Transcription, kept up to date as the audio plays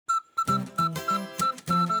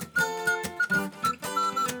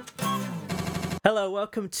Hello,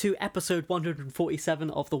 welcome to episode 147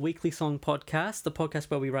 of the Weekly Song Podcast, the podcast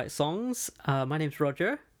where we write songs. My name's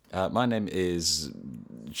Roger. My name is...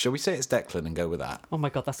 Shall we say it's Declan and go with that? Oh my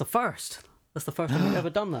god, that's the first. That's the first time we've ever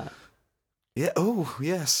done that. Yeah, oh,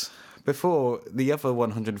 yes. Before, the other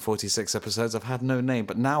 146 episodes, I've had no name,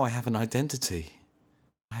 but now I have an identity.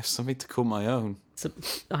 I have something to call my own. So,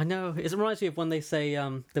 I know. It reminds me of when they say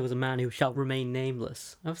there was a man who shall remain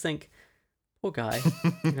nameless. I was thinking, poor guy.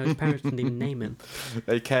 His parents didn't even name him.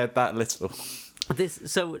 They cared that little.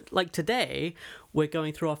 So, today, we're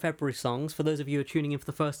going through our February songs. For those of you who are tuning in for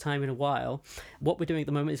the first time in a while, what we're doing at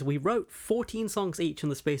the moment is we wrote 14 songs each in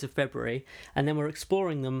the space of February, and then we're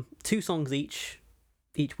exploring them, 2 songs each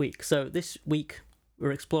week. So this week,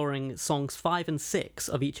 we're exploring songs 5 and 6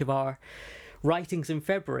 of each of our writings in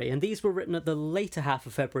February, and these were written at the later half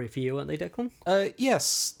of February for you, weren't they, Declan?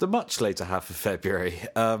 Yes, the much later half of February.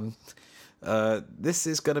 This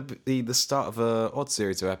is going to be the start of an odd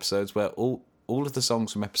series of episodes where all of the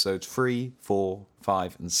songs from episodes 3, 4,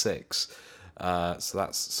 5, and 6, so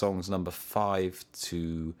that's songs number 5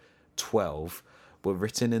 to 12, were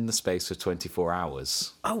written in the space of 24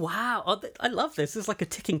 hours. Oh, wow. Oh, I love this. There's like a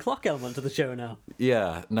ticking clock element to the show now.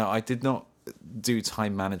 Yeah, no, I did not do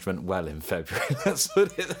time management well in February. Let's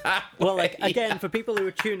put it that way. Well, again, for people who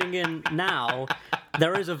are tuning in now,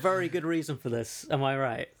 there is a very good reason for this. Am I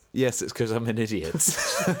right? Yes, it's because I'm an idiot.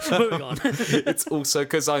 Moving on. It's also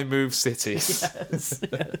because I move cities. Yes.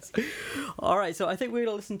 All right, so I think we're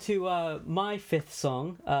going to listen to my 5th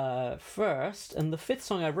song first. And the 5th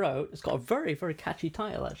song I wrote, it's got a very, very catchy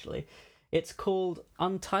title, actually. It's called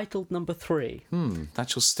Untitled Number 3. That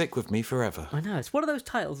shall stick with me forever. I know, it's one of those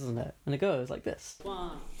titles, isn't it? And it goes like this.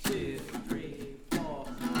 1, 2, 3, 4.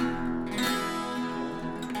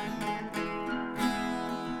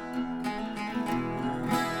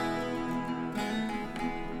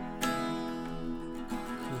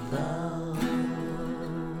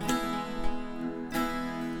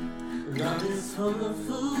 Love is full of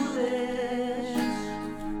foolish.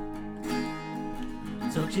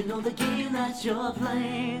 Don't you know the game that you're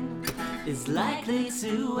playing is likely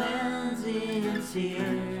to end in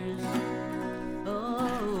tears?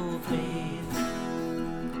 Oh, faith.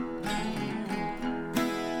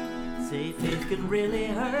 Say faith can really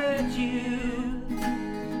hurt you,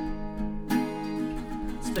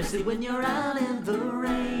 especially when you're out in the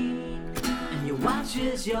rain and you watch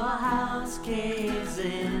as your house caves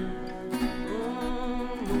in.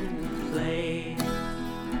 Play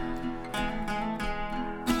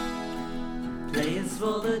is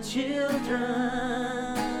for the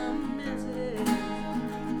children.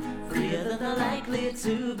 Freer than they're likely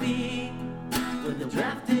to be when they're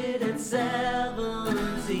drafted at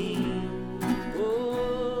 17.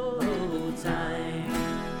 Oh, time.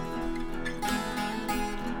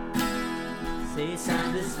 Say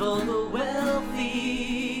time is for the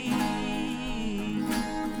wealthy,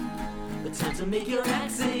 but time to make your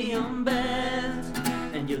axiom bend,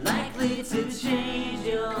 and you're likely to change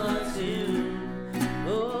your tune.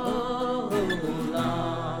 Oh,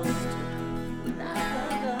 lost,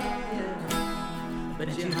 but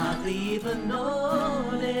you hardly even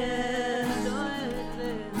notice.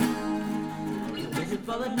 You're waiting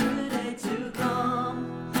for a new day to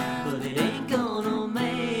come, but it ain't gonna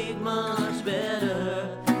make much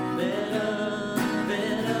better.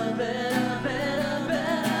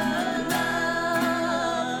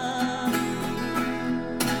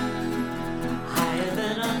 Higher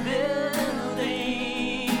than a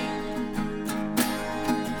building,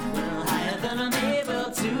 well, higher than I'm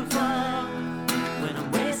able to fly when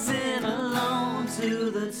I'm racing alone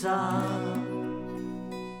to the top.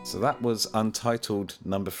 So that was Untitled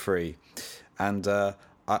number 3. And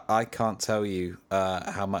I can't tell you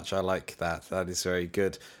how much I like that. That is very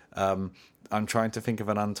good. I'm trying to think of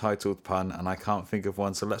an untitled pun, and I can't think of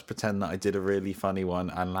one. So let's pretend that I did a really funny one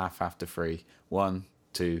and laugh after 3. 1,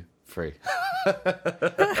 2, 3.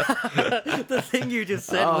 The thing you just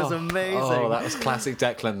said was amazing. Oh, that was classic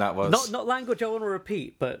Declan, that was. Not language I want to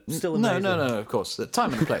repeat, but still amazing. No, of course.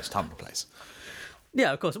 Time and place,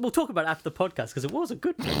 Yeah, of course. We'll talk about it after the podcast, because it was a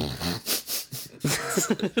good one.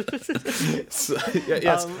 So,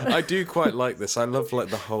 yes, I do quite like this. I love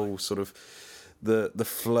the whole sort of the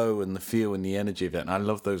flow and the feel and the energy of it, and I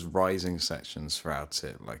love those rising sections throughout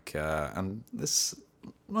it. And this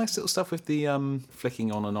nice little stuff with the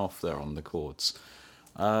flicking on and off there on the chords.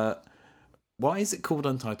 Why is it called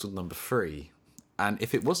Untitled Number 3? And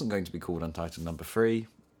if it wasn't going to be called Untitled Number 3,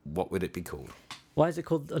 what would it be called? Why is it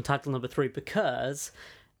called Untitled Number 3? Because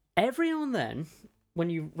every now and then, when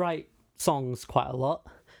you write songs quite a lot,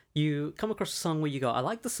 you come across a song where you go, I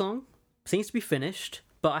like the song, seems to be finished,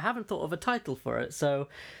 but I haven't thought of a title for it. So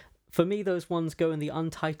for me, those ones go in the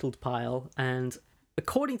untitled pile. And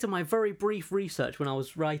according to my very brief research when I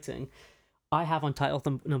was writing, I have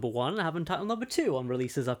untitled number 1, and I have untitled number 2 on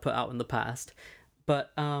releases I've put out in the past.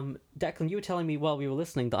 But Declan, you were telling me while we were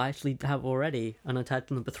listening that I actually have already an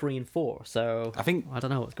untitled number 3 and 4. So I don't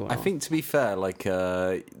know what's going on. I think, to be fair, like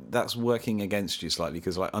that's working against you slightly,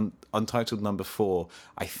 because like untitled number 4,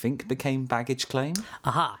 I think became Baggage Claim.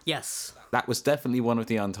 Aha, yes. That was definitely one of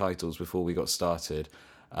the untitles before we got started.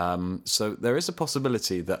 So there is a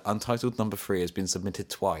possibility that untitled number 3 has been submitted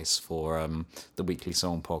twice for the Weekly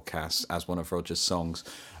Song podcast as one of Roger's songs.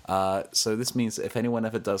 So this means that if anyone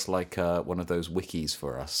ever does like one of those wikis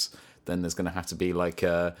for us, then there's going to have to be like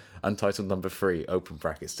untitled number 3 open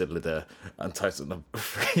brackets diddle-da, untitled number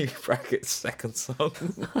 3 brackets second song.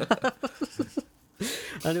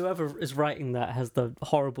 And whoever is writing that has the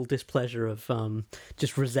horrible displeasure of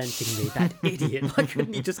just resenting me. That idiot. Why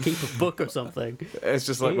couldn't you just keep a book or something? It's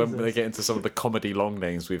just like when they get into some of the comedy long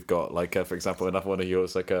names we've got, like, for example, another one of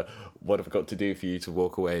yours, like, what have I got to do for you to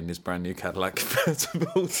walk away in this brand new Cadillac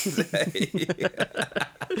convertible today?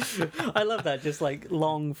 I love that, just like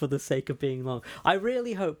long for the sake of being long. I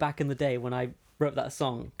really hope back in the day when I wrote that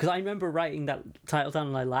song, because I remember writing that title down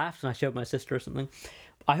and I laughed and I showed my sister or something.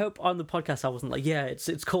 I hope on the podcast I wasn't like, yeah,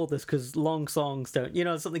 it's called this because long songs don't,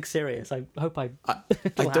 something serious. I hope I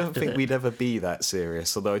don't think we'd ever be that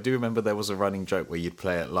serious, although I do remember there was a running joke where you'd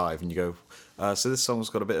play it live and you go, so this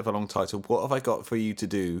song's got a bit of a long title. What have I got for you to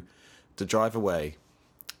do to drive away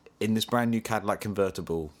in this brand new Cadillac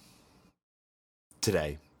convertible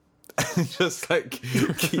today? Just like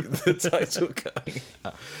keep the title going.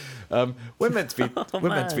 We're meant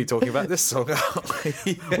to be talking about this song, aren't we?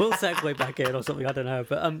 We'll segue back in or something. I don't know,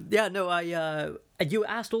 but you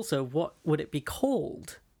asked also what would it be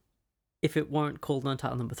called if it weren't called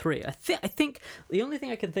Untitled number 3. I think the only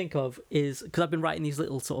thing I can think of is, because I've been writing these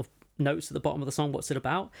little sort of notes at the bottom of the song. What's it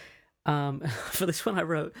about? For this one, I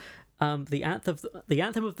wrote. The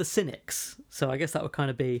anthem of the cynics. So I guess that would kind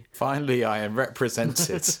of be. Finally, I am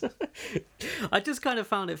represented. I just kind of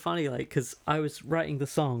found it funny, like, because I was writing the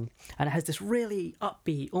song and it has this really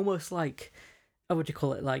upbeat, almost like, what would you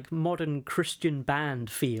call it, like modern Christian band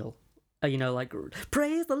feel. Like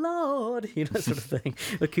praise the Lord, sort of thing.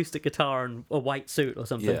 Acoustic guitar and a white suit or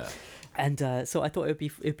something. Yeah. And so I thought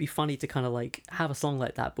it'd be funny to kind of like have a song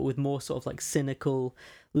like that, but with more sort of like cynical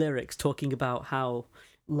lyrics, talking about how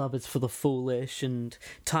love is for the foolish and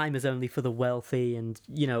time is only for the wealthy, and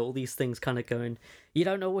all these things kind of going, you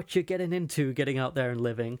don't know what you're getting into getting out there and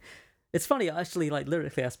living. It's funny actually, like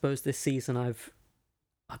lyrically, I suppose this season I've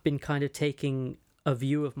been kind of taking a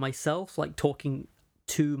view of myself, like talking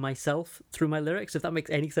to myself through my lyrics, if that makes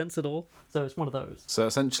any sense at all. So it's one of those. So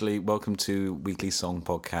essentially, welcome to Weekly Song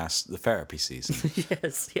Podcast, the therapy season.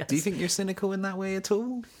 Yes. Do you think you're cynical in that way at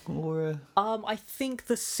all? Or I think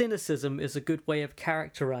the cynicism is a good way of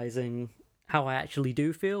characterizing how I actually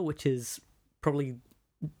do feel, which is probably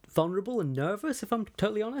vulnerable and nervous, if I'm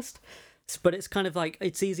totally honest. But it's kind of like,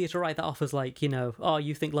 it's easier to write that off as like, oh,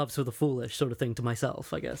 you think love's for the foolish sort of thing to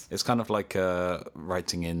myself, I guess. It's kind of like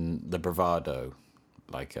writing in the bravado,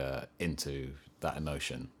 like into that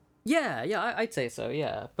emotion. Yeah, I'd say so,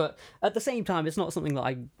 yeah. But at the same time, it's not something that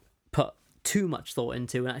I put too much thought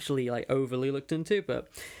into and actually like overly looked into, but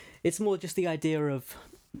it's more just the idea of,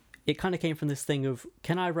 it kind of came from this thing of,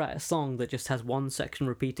 can I write a song that just has one section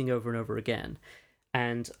repeating over and over again?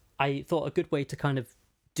 And I thought a good way to kind of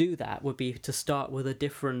do that would be to start with a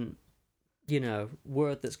different,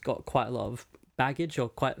 word that's got quite a lot of baggage, or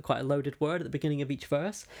quite a loaded word at the beginning of each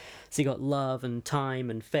verse. So you got love and time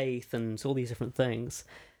and faith and all these different things.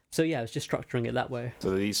 So yeah, I was just structuring it that way. So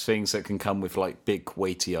these things that can come with like big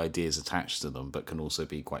weighty ideas attached to them, but can also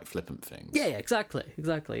be quite flippant things. Yeah, exactly,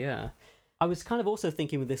 yeah. I was kind of also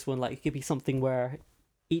thinking with this one, like it could be something where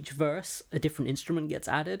each verse a different instrument gets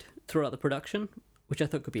added throughout the production, which I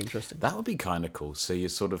thought could be interesting. That would be kind of cool. So you're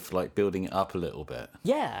sort of like building it up a little bit.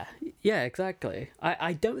 Yeah, exactly.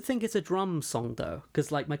 I don't think it's a drum song though, because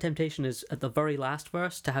like my temptation is at the very last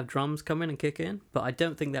verse to have drums come in and kick in, but I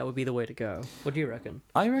don't think that would be the way to go. What do you reckon?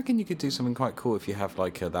 I reckon you could do something quite cool if you have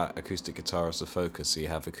like that acoustic guitar as a focus. So you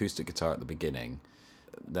have acoustic guitar at the beginning,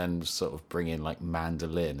 then sort of bring in like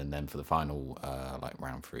mandolin, and then for the final like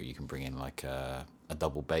round 3 you can bring in like a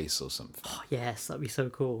double bass or something. Oh yes, that'd be so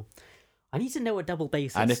cool. I need to know what double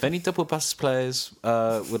bass is. And if any double bass players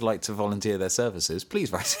would like to volunteer their services, please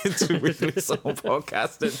write into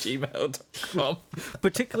weeklysongpodcast@gmail.com.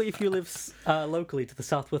 Particularly if you live locally to the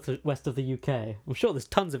southwest of the UK. I'm sure there's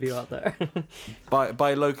tons of you out there.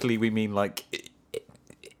 By locally, we mean like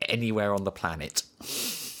anywhere on the planet.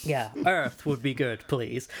 Yeah, Earth would be good,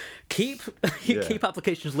 please. Keep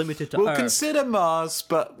applications limited to We'll Earth. consider Mars,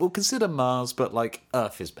 but like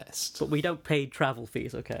Earth is best. But we don't pay travel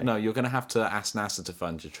fees, okay? No, you're going to have to ask NASA to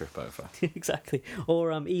fund your trip over. Exactly.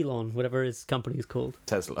 Or Elon, whatever his company is called.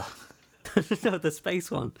 Tesla. No, the space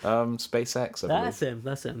one. SpaceX, I believe.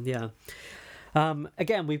 That's him, yeah.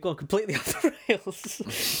 Again, we've gone completely off the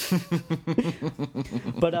rails.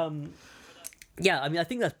 But, yeah, I mean, I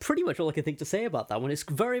think that's pretty much all I can think to say about that one. It's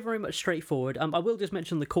very, very much straightforward. I will just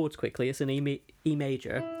mention the chords quickly. It's an E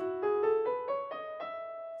major.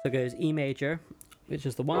 So it goes E major, which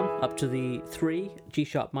is the 1, up to the 3, G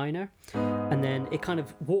sharp minor. And then it kind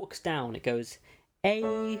of walks down. It goes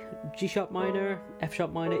A, G sharp minor, F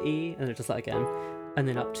sharp minor, E, and then just that again. And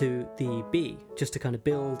then up to the B, just to kind of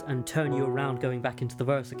build and turn you around going back into the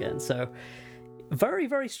verse again. So very,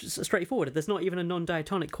 very straightforward. There's not even a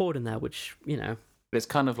non-diatonic chord in there, which, you know. It's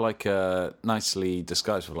kind of like nicely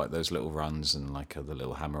disguised with like those little runs and like the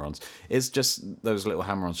little hammer-ons. It's just those little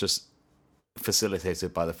hammer-ons just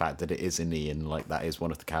facilitated by the fact that it is in E, and like that is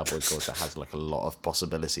one of the cowboy chords that has like a lot of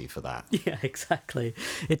possibility for that. Yeah, exactly.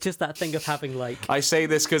 It's just that thing of having like... I say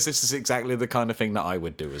this because this is exactly the kind of thing that I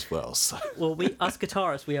would do as well. So. Well, us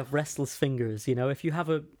guitarists, we have restless fingers. You know, if you have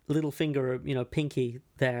a little finger, you know, pinky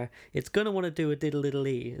there, it's going to want to do a diddle little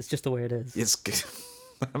E. It's just the way it is. It's good.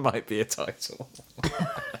 That might be a title.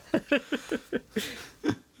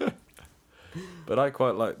 But I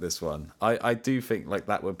quite like this one. I do think like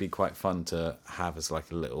that would be quite fun to have as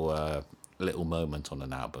like a little moment on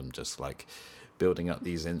an album, just like building up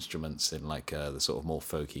these instruments in like the sort of more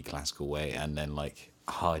folky classical way, and then like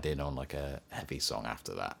hide in on like a heavy song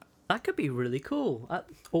after that. That could be really cool.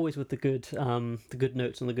 Always with the good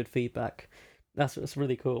notes and the good feedback. That's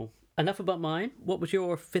really cool. Enough about mine. What was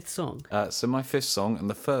your 5th song? So my 5th song, and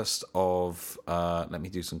the first of let me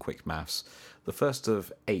do some quick maths. The first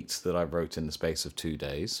of 8 that I wrote in the space of 2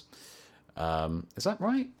 days. Is that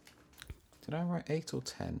right? Did I write 8 or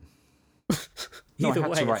 10? No, I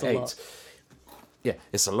had to write 8. Yeah,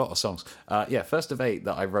 it's a lot of songs. Yeah, first of 8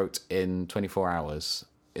 that I wrote in 24 hours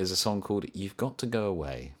is a song called You've Got to Go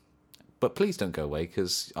Away. But please don't go away,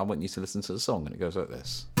 because I want you to listen to the song, and it goes like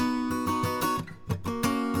this.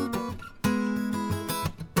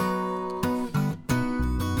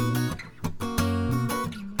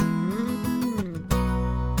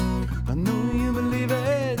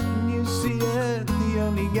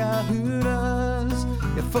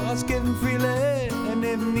 Force given freely, and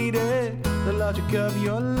if needed, the logic of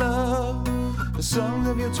your love, the song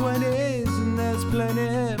of your 20s, and there's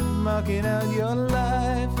plenty marking out your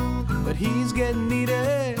life. But he's getting needy,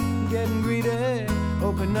 getting greedy.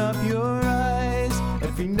 Open up your eyes.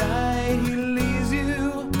 Every night he leaves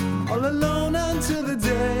you all alone until the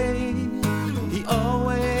day. He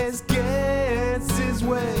always gets his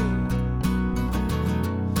way,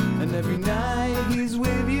 and every night he's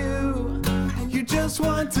with you. Just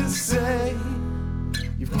want to say,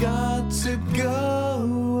 you've got to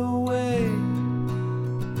go away.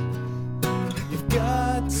 You've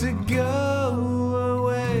got to go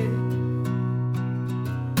away.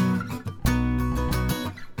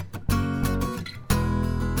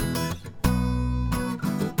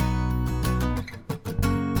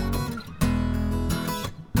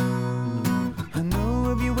 I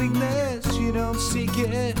know of your weakness, you don't seek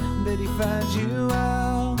it, but he finds you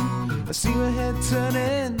out. I see your head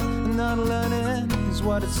turning, and not learning is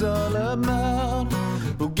what it's all about.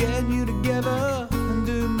 We'll get you together and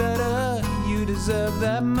do better. You deserve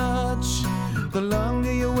that much. The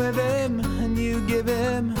longer you're with him and you give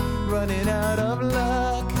him, running out of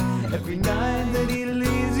luck. Every night that he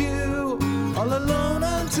leaves you all alone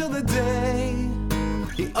until the day,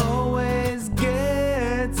 he always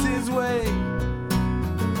gets his way.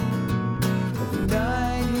 Every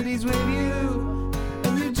night that he's with you,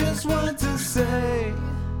 just want to say,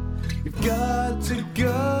 you've got to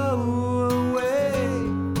go away.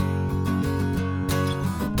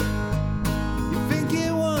 You think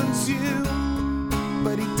he wants you,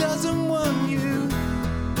 but he doesn't want you.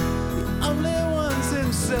 He only wants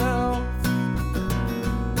himself.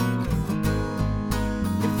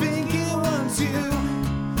 You think he wants you,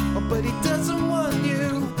 but he doesn't want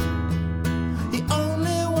you. He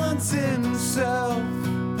only wants himself.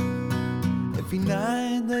 Every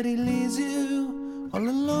night that he leaves you all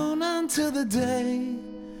alone until the day,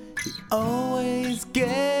 he always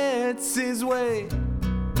gets his way.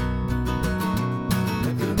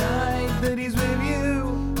 Every night that he's with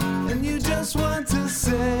you, and you just want to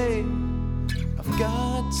say, I've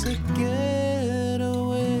got to get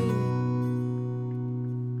away.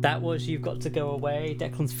 That was You've Got to Go Away,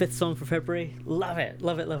 Declan's 5th song for February. Love it,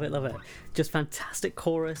 love it, love it, love it. Just fantastic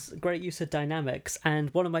chorus, great use of dynamics, and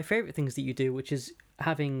one of my favourite things that you do, which is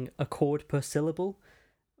having a chord per syllable.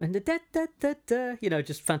 And the da da da da, you know,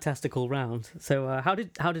 just fantastic all round. So how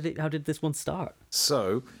did this one start?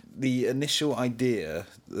 So the initial idea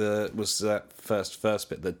was that first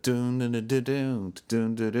bit, the dun dun dun dun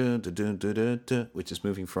dun dun dun dun dun, which is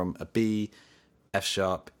moving from a B, F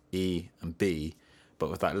sharp, E, and B, but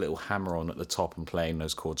with that little hammer on at the top and playing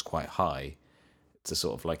those chords quite high to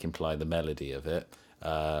sort of like imply the melody of it.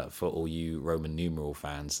 For all you Roman numeral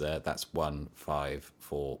fans there, that's 1, 5,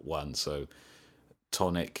 4, 1. So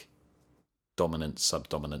tonic, dominant,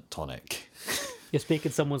 subdominant, tonic. You're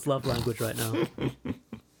speaking someone's love language right now.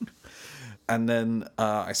 And then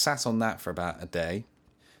I sat on that for about a day.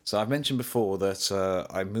 So I've mentioned before that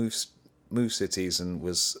I moved cities and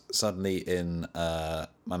was suddenly in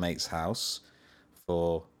my mate's house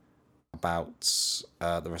for about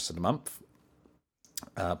the rest of the month.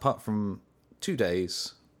 Apart from 2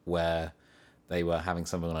 days where they were having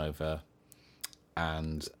someone over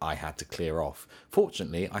and I had to clear off.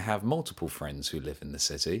 Fortunately, I have multiple friends who live in the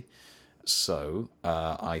city, so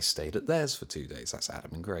I stayed at theirs for 2 days. That's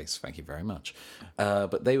Adam and Grace, thank you very much.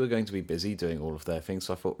 But they were going to be busy doing all of their things,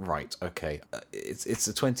 so I thought, right, okay, it's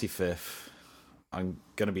the 25th. I'm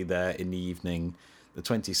going to be there in the evening. The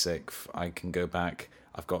 26th, I can go back.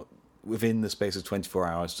 I've got within the space of 24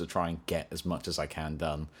 hours to try and get as much as I can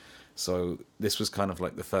done. So this was kind of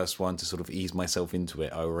like the first one to sort of ease myself into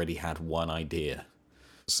it. I already had one idea,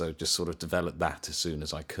 so just sort of developed that as soon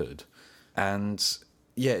as I could. And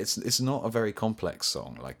yeah, it's not a very complex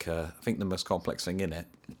song. Like I think the most complex thing in it,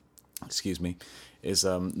 is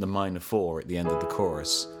the minor 4 at the end of the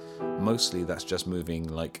chorus. Mostly that's just moving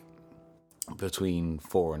like between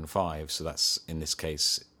 4 and 5. So that's, in this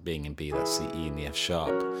case, being in B, that's the E and the F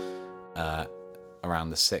sharp. Around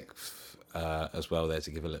the 6th. As well there to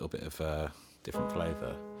give a little bit of a different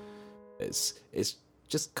flavour. It's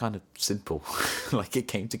just kind of simple. Like it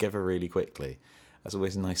came together really quickly. That's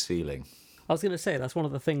always a nice feeling. I was going to say, that's one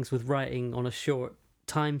of the things with writing on a short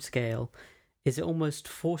time scale, is it almost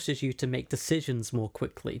forces you to make decisions more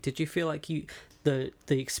quickly. Did you feel like the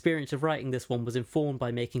experience of writing this one was informed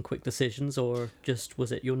by making quick decisions, or just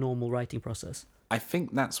was it your normal writing process? I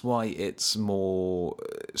think that's why it's more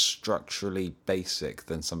structurally basic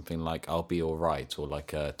than something like I'll Be Alright or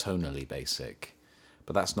like tonally basic.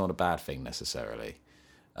 But that's not a bad thing necessarily.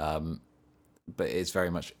 But it's very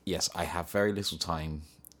much, yes, I have very little time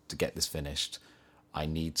to get this finished. I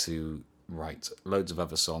need to write loads of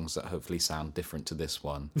other songs that hopefully sound different to this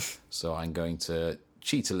one. So I'm going to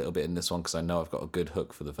cheat a little bit in this one because I know I've got a good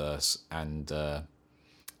hook for the verse and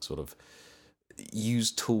sort of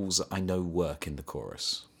use tools that I know work in the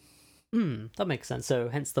chorus. That makes sense. So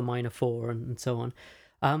hence the minor 4 and so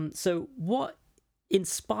on. So what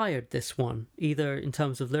inspired this one, either in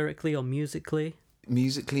terms of lyrically or musically?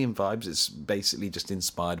 Musically and vibes, it's basically just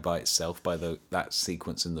inspired by itself, by that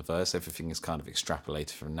sequence in the verse. Everything is kind of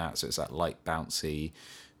extrapolated from that. So it's that light, bouncy,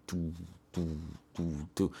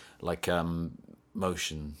 like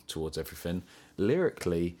motion towards everything.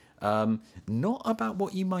 Lyrically, not about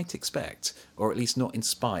what you might expect, or at least not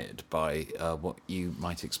inspired by what you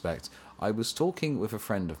might expect. I was talking with a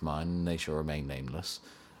friend of mine, and they shall remain nameless,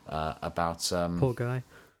 about... Poor guy.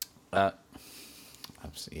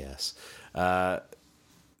 Yes.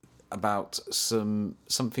 About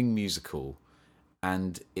something musical,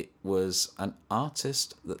 and it was an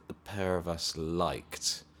artist that the pair of us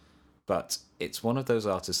liked, but it's one of those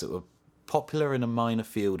artists that were popular in a minor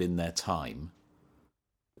field in their time,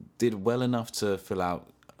 did well enough to fill out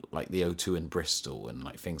like the O2 in Bristol and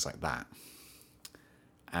like things like that,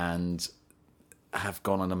 and have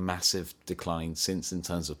gone on a massive decline since in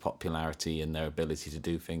terms of popularity and their ability to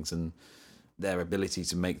do things and their ability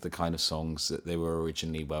to make the kind of songs that they were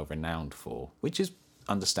originally well renowned for, which is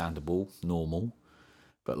understandable, normal,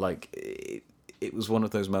 but like it was one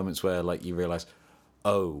of those moments where like you realize,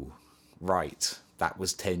 oh right, that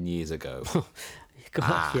was 10 years ago.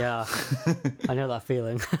 God, yeah. I know that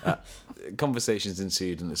feeling. Conversations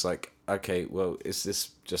ensued, and it's like, okay, well, is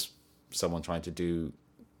this just someone trying to do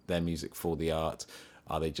their music for the art?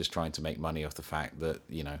 Are they just trying to make money off the fact that,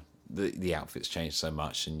 you know, the outfits changed so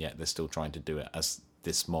much, and yet they're still trying to do it as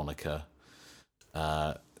this moniker?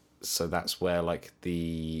 So that's where, like,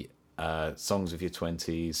 the songs of your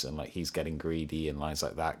 20s and, like, He's Getting Greedy and lines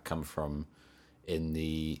like that come from in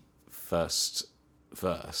the first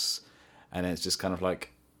verse. And it's just kind of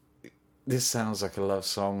like, this sounds like a love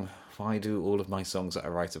song. Why do all of my songs that I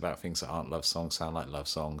write about things that aren't love songs sound like love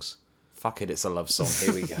songs? fuck it, it's a love song.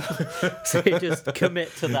 Here we go. So you just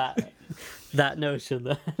commit to that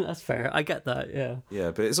notion. That's fair. I get that. Yeah.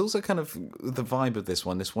 Yeah, but it's also kind of the vibe of this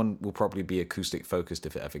one. This one will probably be acoustic focused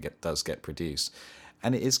if it ever does get produced,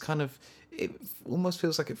 and it is kind of. It almost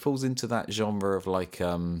feels like it falls into that genre of like.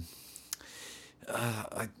 I'm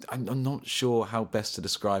not sure how best to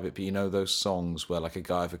describe it, but you know those songs where like a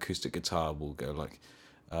guy with acoustic guitar will go like,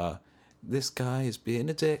 "This guy is being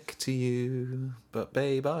a dick to you, but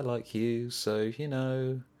babe, I like you, so you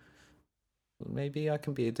know, maybe I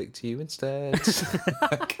can be a dick to you instead."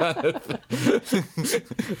 Kind of.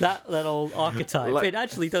 that old archetype. Like, it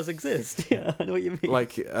actually does exist. Yeah, I know what you mean.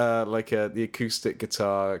 Like the acoustic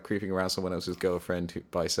guitar creeping around someone else's girlfriend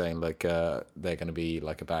by saying like they're going to be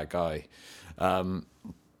like a bad guy.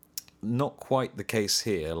 Not quite the case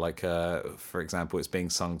here. Like, for example, it's being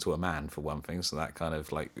sung to a man for one thing, so that kind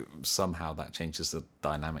of like somehow that changes the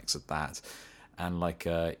dynamics of that. And like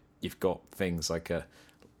you've got things like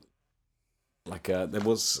there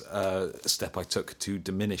was a step I took to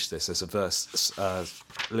diminish this. There's a verse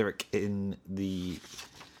lyric in the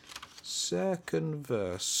second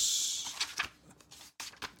verse.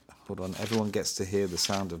 Hold on, everyone gets to hear the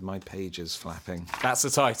sound of my pages flapping. That's the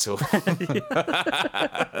title.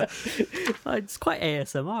 It's quite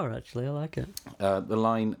ASMR, actually. I like it. The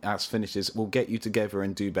line as finishes, "We'll get you together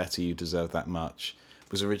and do better, you deserve that much,"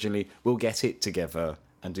 was originally, "We'll get it together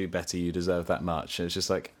and do better, you deserve that much." And it's just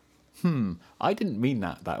like, I didn't mean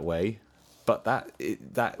that way, but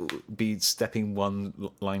that would be stepping one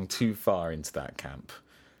line too far into that camp.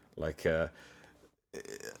 Like,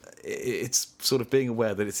 it's sort of being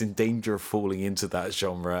aware that it's in danger of falling into that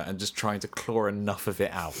genre and just trying to claw enough of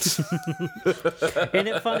it out. Isn't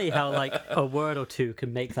it funny how like a word or two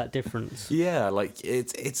can make that difference? Yeah, like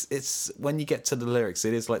it's when you get to the lyrics,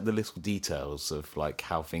 it is like the little details of like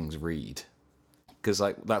how things read. Because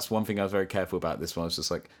like that's one thing I was very careful about this one. I was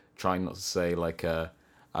just like trying not to say like,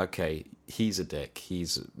 okay, he's a dick,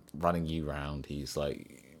 he's running you round, he's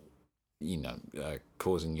like, you know,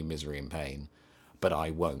 causing you misery and pain, but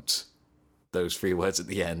I won't. Those three words at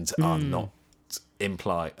the end are not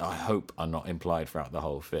implied. I hope are not implied throughout the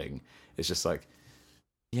whole thing. It's just like,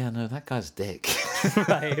 yeah, no, that guy's a dick.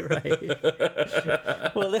 Right.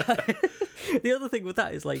 Well, the other thing with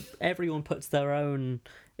that is like everyone puts their own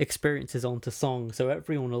experiences onto songs, so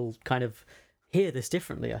everyone will kind of hear this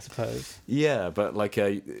differently, I suppose. Yeah, but like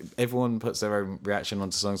everyone puts their own reaction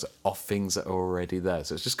onto songs off things that are already there,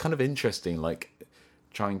 so it's just kind of interesting, like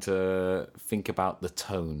trying to think about the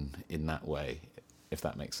tone in that way, if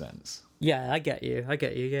that makes sense. Yeah, I get you,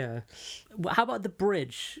 yeah. How about the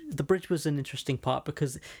bridge? The bridge was an interesting part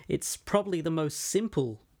because it's probably the most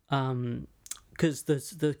simple, because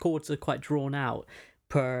the chords are quite drawn out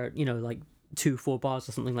per, you know, like 2-4 bars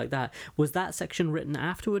or something like that. Was that section written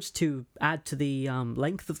afterwards to add to the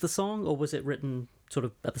length of the song, or was it written sort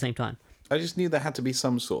of at the same time? I just knew there had to be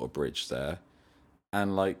some sort of bridge there,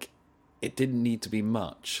 and like it didn't need to be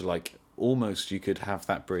much. Like almost you could have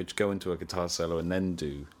that bridge go into a guitar solo and then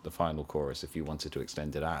do the final chorus if you wanted to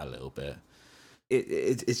extend it out a little bit.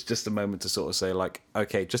 It's just a moment to sort of say like,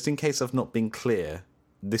 okay, just in case I've not been clear,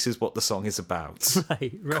 this is what the song is about.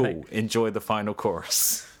 Right. Cool. Enjoy the final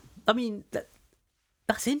chorus. I mean,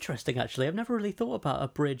 that's interesting, actually. I've never really thought about a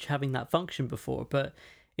bridge having that function before, but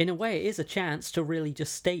in a way it is a chance to really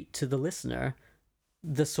just state to the listener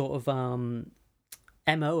the sort of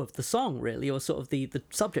MO of the song, really, or sort of the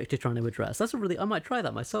subject you're trying to address. That's I might try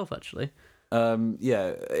that myself, actually.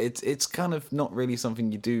 Yeah, it's kind of not really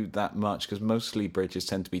something you do that much, because mostly bridges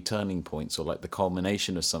tend to be turning points or like the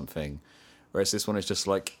culmination of something, whereas this one is just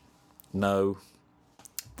like, no,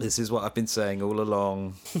 this is what I've been saying all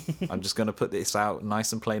along. I'm just going to put this out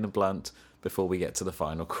nice and plain and blunt before we get to the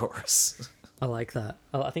final chorus. I like that.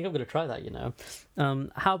 I think I'm going to try that, you know.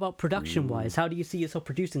 How about production-wise? How do you see yourself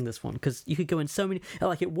producing this one? Because you could go in so many...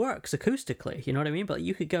 Like, it works acoustically, you know what I mean? But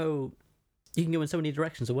you can go in so many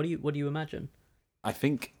directions. So what do you imagine? I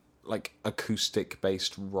think, like,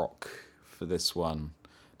 acoustic-based rock for this one.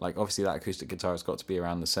 Like, obviously that acoustic guitar has got to be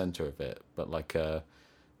around the centre of it, but, like,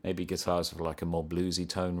 maybe guitars with, like, a more bluesy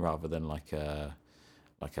tone rather than, like a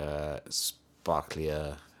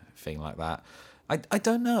sparklier thing like that. I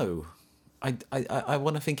don't know. I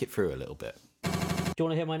want to think it through a little bit. Do you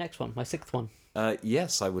want to hear my next one, my sixth one?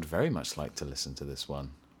 Yes, I would very much like to listen to this one.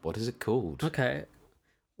 What is it called? Okay.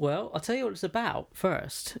 Well, I'll tell you what it's about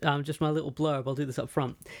first. Just my little blurb, I'll do this up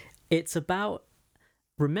front. It's about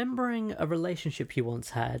remembering a relationship you once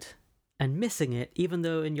had and missing it, even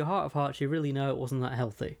though in your heart of hearts you really know it wasn't that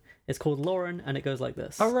healthy. It's called Lauren, and it goes like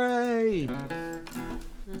this. Hooray!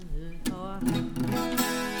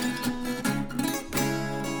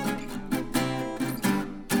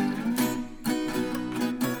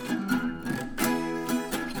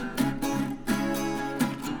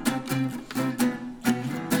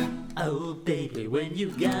 when you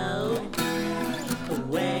go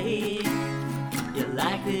away, you're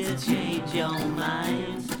likely to change your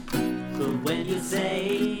mind. But when you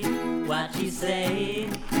say what you say,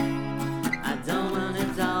 I don't want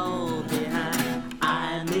it all behind.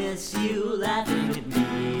 I miss you laughing at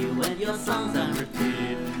me when your songs on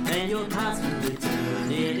repeat and you're constantly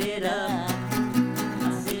turning it up.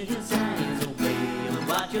 I see your signs away, and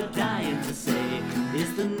what you're dying to say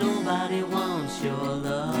is that nobody wants your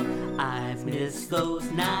love. I've missed those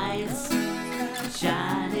nights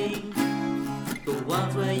shining, the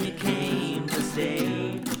ones where you came to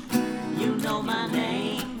stay. You know my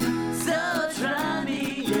name, so try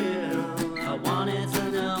me, yeah. I wanted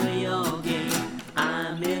to know your game.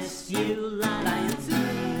 I miss you lying to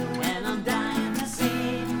me, and I'm dying to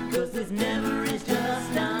see, 'cause this memory's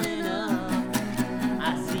just done enough.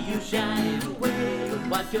 I see you shining away, but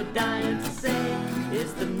what you're dying to say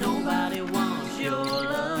is that nobody wants your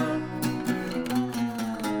love.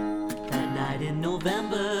 That night in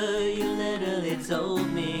November, you literally told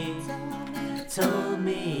me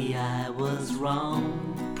I was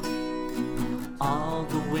wrong. All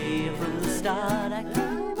the way from the start, I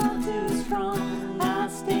couldn't go too strong. I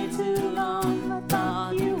stayed too long. I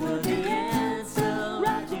thought you were the answer,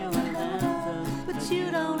 write you an answer, but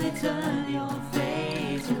you'd only turn your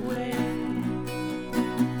face away.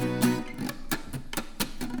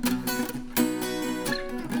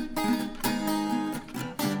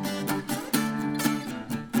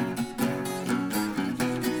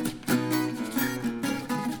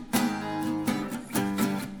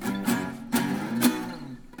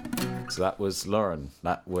 So that was Lauren.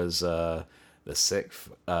 That was the sixth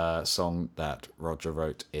song that Roger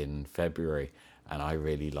wrote in February, and I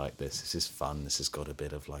really like this. This is fun. This has got a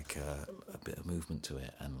bit of like a bit of movement to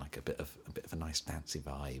it, and like a bit of a nice dancey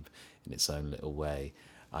vibe in its own little way.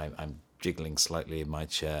 I'm jiggling slightly in my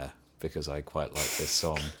chair because I quite like this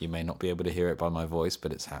song. You may not be able to hear it by my voice,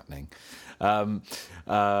 but it's happening. How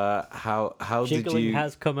Jiggling did you?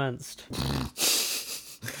 has commenced.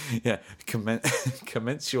 Yeah,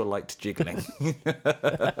 commence your light jiggling.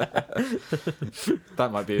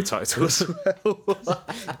 That might be a title as well.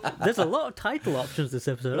 There's a lot of title options this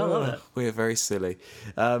episode. I love it. We are very silly.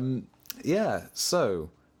 Yeah,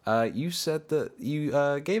 so you said that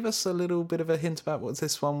you gave us a little bit of a hint about what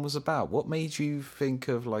this one was about. What made you think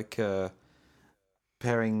of like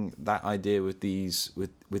pairing that idea with these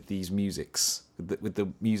musics, with the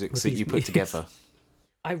musics that you put together?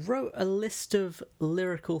 I wrote a list of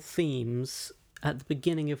lyrical themes at the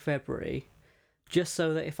beginning of February, just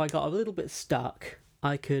so that if I got a little bit stuck,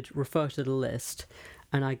 I could refer to the list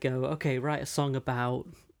and I go, okay, write a song about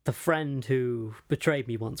the friend who betrayed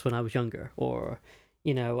me once when I was younger, or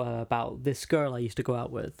about this girl I used to go out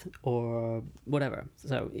with, or whatever.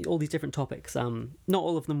 So all these different topics. Not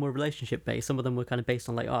all of them were relationship based. Some of them were kind of based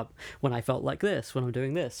on like, when I felt like this, when I'm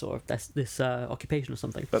doing this, or this occupation or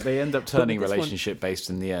something. But they end up turning relationship based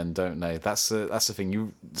in the end, don't they? That's the thing.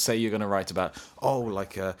 You say you're going to write about,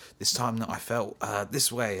 this time that I felt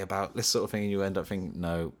this way about this sort of thing, and you end up thinking,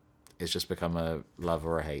 no, it's just become a love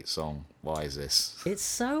or a hate song. Why is this? It's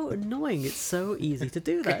so annoying. It's so easy to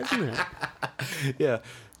do that, isn't it? Yeah.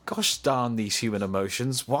 Gosh darn these human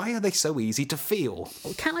emotions. Why are they so easy to feel?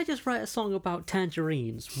 Can I just write a song about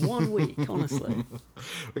tangerines 1 week, honestly?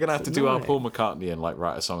 We're going to have to do our Paul McCartney and like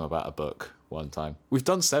write a song about a book one time. We've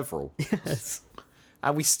done several. Yes.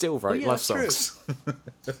 And we still write love songs.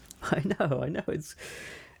 I know.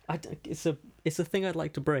 It's a thing I'd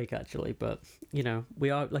like to break, actually, but we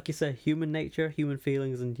are, like you said, human nature, human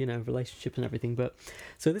feelings, and relationships and everything. But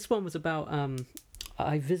so this one was about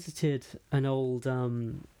I visited an old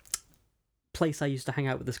place I used to hang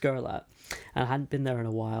out with this girl at, and I hadn't been there in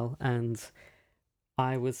a while, and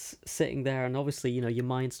I was sitting there, and obviously your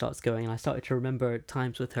mind starts going, and I started to remember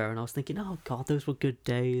times with her, and I was thinking, oh god, those were good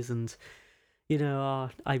days, and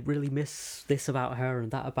I really miss this about her and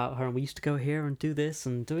that about her, and we used to go here and do this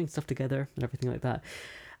and doing stuff together and everything like that.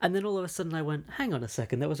 And then all of a sudden I went, hang on a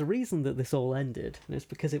second, there was a reason that this all ended, and it's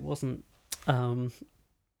because it wasn't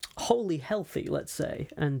wholly healthy, let's say,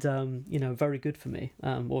 and very good for me,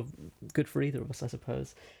 or good for either of us, I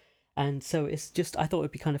suppose. And so it's just, I thought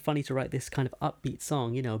it'd be kind of funny to write this kind of upbeat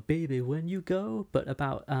song, baby when you go, but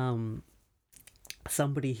about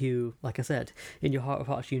somebody who, like I said, in your heart of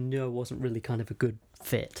hearts, wasn't really kind of a good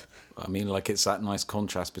fit. I mean, like, it's that nice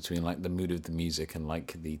contrast between like the mood of the music and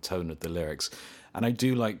like the tone of the lyrics. And I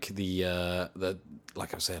do like the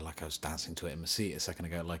like I said, like I was dancing to it in my seat a second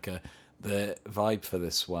ago, like the vibe for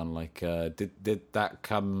this one, like did that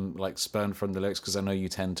come like spurn from the lyrics? Because I know you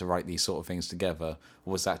tend to write these sort of things together,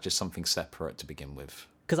 or was that just something separate to begin with?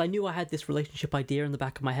 because I knew I had this relationship idea in the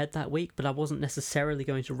back of my head that week, but I wasn't necessarily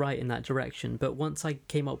going to write in that direction. But once I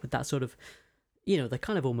came up with that sort of, you know, the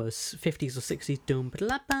kind of almost 50s or 60s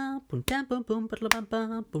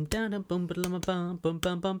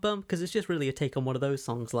because it's just really a take on one of those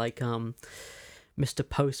songs like Mr.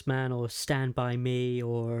 Postman or Stand By Me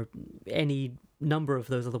or any number of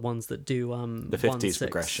those other ones that do the 50s 1, 6,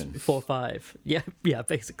 progression 4, 5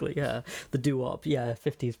 basically the doo-wop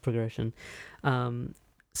 50s progression.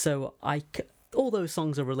 So all those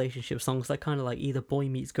songs are relationship songs. They're kind of like either boy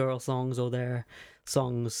meets girl songs or they're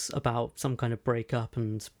songs about some kind of breakup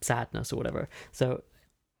and sadness or whatever. So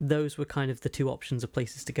those were kind of the two options of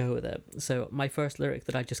places to go with it. So my first lyric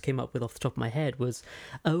that I just came up with off the top of my head was,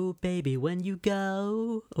 "Oh baby, when you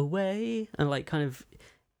go away," and like kind of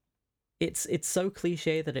it's so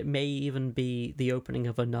cliche that it may even be the opening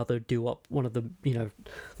of another doo-wop, one of the, you know,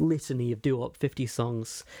 litany of doo-wop 50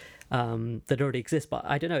 songs that already exist. But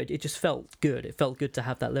I don't know, it just felt good. It felt good to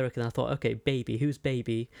have that lyric, and I thought, okay, baby, who's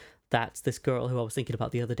baby? That's this girl who I was thinking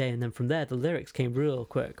about the other day. And then from there, the lyrics came real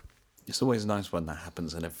quick. It's always nice when that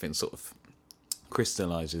happens and everything sort of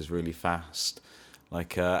crystallizes really fast.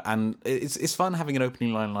 Like, and it's fun having an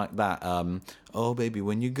opening line like that. Oh, baby,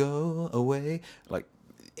 when you go away. Like,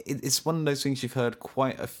 it's one of those things you've heard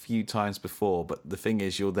quite a few times before, but the thing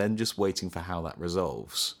is, you're then just waiting for how that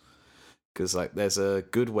resolves. Because, like, there's a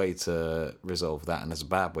good way to resolve that and there's a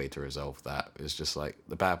bad way to resolve that. It's just, like,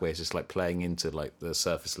 the bad way is just, like, playing into, like, the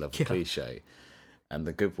surface level cliche. And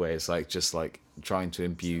the good way is, like, just, like, trying to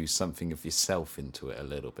imbue something of yourself into it a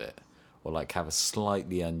little bit. Or, like, have a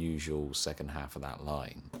slightly unusual second half of that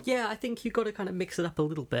line. Yeah, I think you've got to kind of mix it up a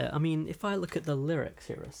little bit. I mean, if I look at the lyrics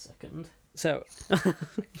here a second... So...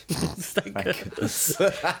 Thank goodness.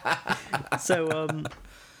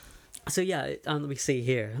 So yeah, let me see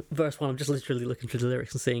here. Verse 1, I'm just literally looking through the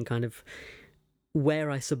lyrics and seeing kind of where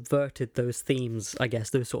I subverted those themes, I guess,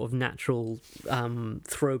 those sort of natural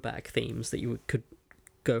throwback themes that you could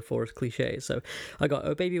go for as cliches. So I got,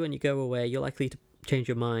 "Oh baby, when you go away, you're likely to change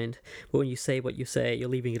your mind, but when you say what you say, you're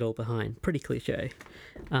leaving it all behind." Pretty cliche.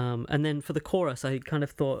 And then for the chorus, I kind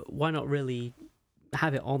of thought, why not really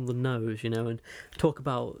have it on the nose, you know, and talk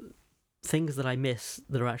about things that I miss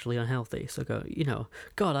that are actually unhealthy. So go, you know,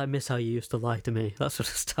 God, I miss how you used to lie to me, that sort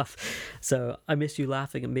of stuff. So I miss you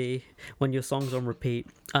laughing at me when your song's on repeat.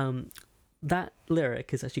 That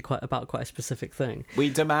lyric is actually quite a specific thing. "We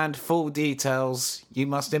demand full details. You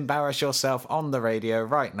must embarrass yourself on the radio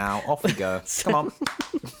right now. Off we go. Come on."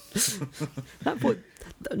 That voice,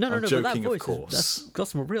 no, I'm but joking, that voice of course. that's got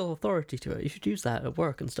some real authority to it. You should use that at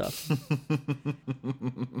work and stuff.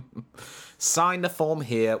 "Sign the form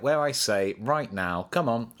here where I say right now. Come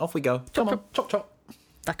on, off we go. Come on, chop chop."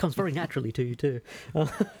 That comes very naturally to you too.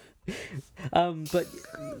 But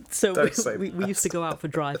so we used to go out for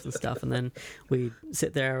drives and stuff, and then we'd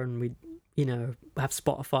sit there and we'd, you know, have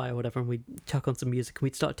Spotify or whatever, and we'd chuck on some music and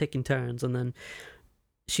we'd start taking turns, and then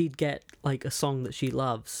she'd get like a song that she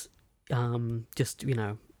loves, just, you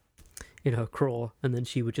know, in her craw, and then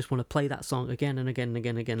she would just want to play that song again and again and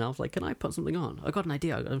again and again. I was like, "Can I put something on? I got an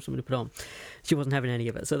idea, I got something to put on." She wasn't having any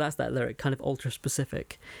of it, so that's that lyric, kind of ultra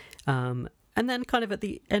specific. And then kind of at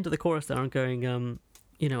the end of the chorus there, I'm going,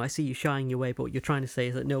 you know, "I see you shying your way, but what you're trying to say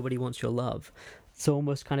is that nobody wants your love." So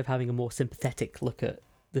almost kind of having a more sympathetic look at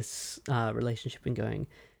this relationship and going,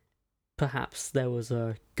 perhaps there was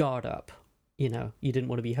a guard up, you know, you didn't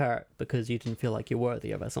want to be hurt because you didn't feel like you're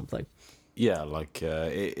worthy of it or something. Yeah, like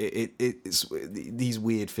it's these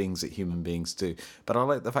weird things that human beings do. But I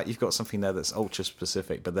like the fact you've got something there that's ultra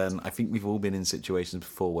specific. But then I think we've all been in situations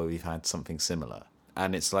before where we've had something similar,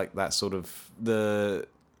 and it's like that sort of the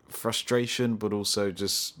frustration, but also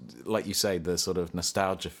just like you say, the sort of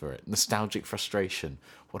nostalgia for it, nostalgic frustration.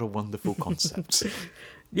 What a wonderful concept.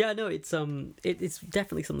 Yeah, no, it's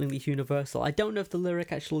definitely something that's universal. I don't know if the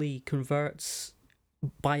lyric actually converts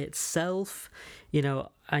by itself. You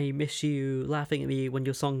know, "I miss you laughing at me when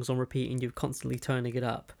your song's on repeat and you're constantly turning it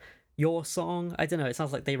up." Your song, I don't know, it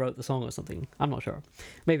sounds like they wrote the song or something. I'm not sure.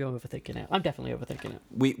 Maybe I'm overthinking it. I'm definitely overthinking it.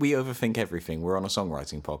 We overthink everything. We're on a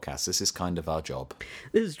songwriting podcast. This is kind of our job.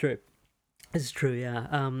 This is true.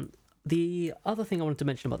 Yeah. The other thing I wanted to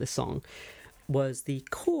mention about this song was the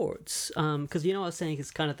chords. Because, you know, I was saying it's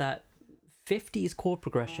kind of that 50s chord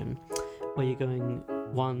progression where you're going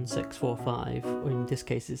 1, 6, 4, 5, or in this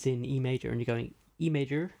case it's in E major, and you're going E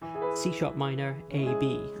major, C sharp minor, A,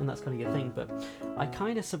 B, and that's kind of your thing. But I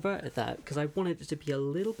kind of subverted that because I wanted it to be a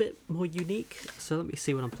little bit more unique. So let me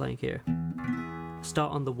see what I'm playing here.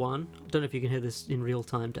 Start on the 1. I don't know if you can hear this in real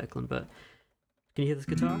time, Declan, but can you hear this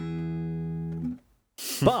guitar?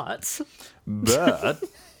 But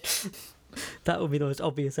That would be the most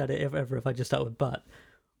obvious edit ever if I just start with but.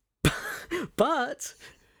 But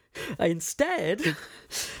instead,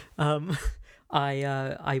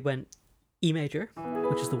 I went E major,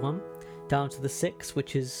 which is the 1, down to the 6,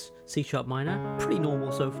 which is C sharp minor. Pretty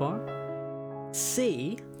normal so far.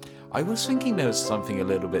 C. I was thinking there was something a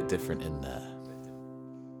little bit different in there.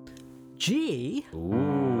 G.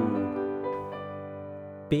 Ooh.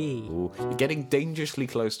 B. Ooh. You're getting dangerously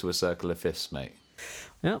close to a circle of fifths, mate.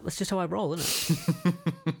 Yeah, that's just how I roll, isn't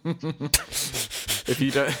it? If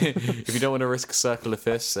you don't want to risk a circle of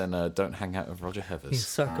fifths, then don't hang out with Roger Heathers.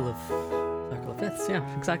 Circle of fifths,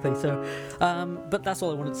 yeah, exactly. So, but that's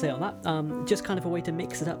all I wanted to say on that. Just kind of a way to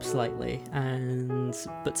mix it up slightly,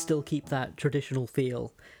 but still keep that traditional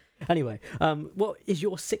feel. Anyway, what is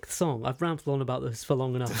your 6th song? I've rambled on about this for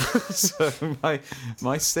long enough. So my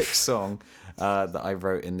 6th song that I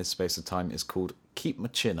wrote in this space of time is called "Keep My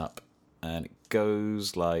Chin Up," and it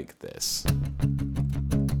goes like this.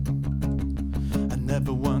 I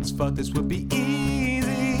never once thought this would be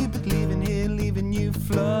easy, but leaving here, leaving you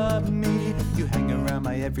floored me. You hang around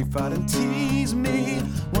my every thought and tease me,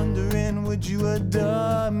 wondering would you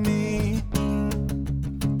adore me.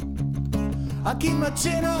 I keep my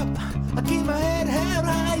chin up, I keep my head held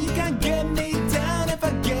high. You can't get me down if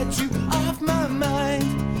I get you off my mind,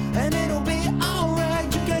 and it'll be alright.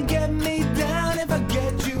 You can't get me down if I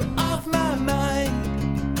get you off my mind.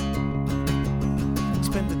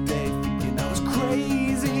 Spend the day thinking I was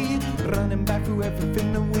crazy, running back through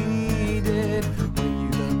everything that we did. Were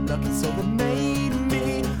you the lucky soul that made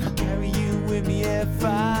me? I'll carry you with me if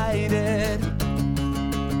I did.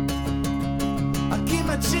 I keep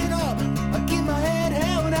my chin up, I keep my head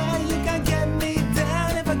held high. You can't get me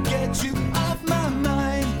down if I get you off my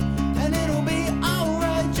mind, and it'll be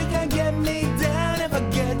alright. You can't get me down if I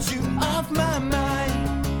get you off my mind.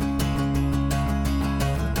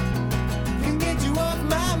 Can get you off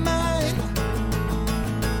my mind.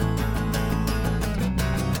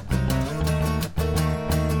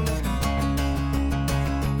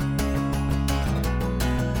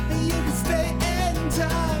 And you can stay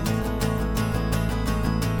anytime.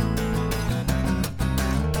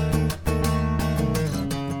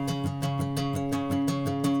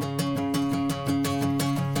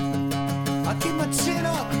 I keep my chin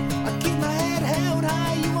up, I keep my head held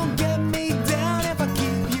high. You won't get me down if I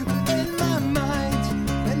keep you in my mind,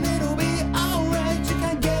 and it'll be alright. You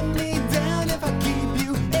can't get me down if I keep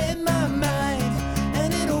you in my mind,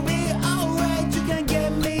 and it'll be alright. You can't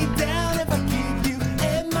get me down if I keep you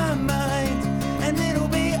in my mind, and it'll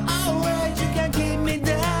be alright. You can't keep me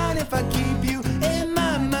down if I keep you in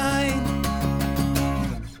my mind.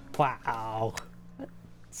 Wow.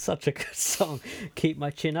 Such a good song. Keep My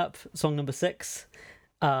Chin Up, song number 6.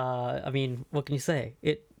 I mean, what can you say?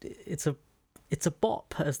 It's a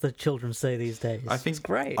bop, as the children say these days. I think it's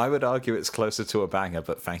great. I would argue it's closer to a banger,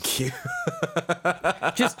 but thank you.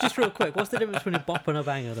 just real quick, what's the difference between a bop and a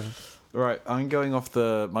banger then? Right, I'm going off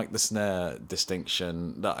the Mike the Snare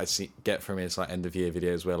distinction that I get from his like end of year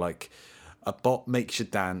videos, where like a bop makes you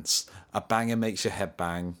dance, a banger makes your head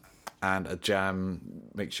bang, and a jam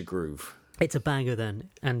makes you groove. It's a banger then,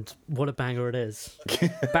 and what a banger it is.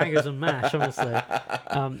 Bangers and mash, honestly.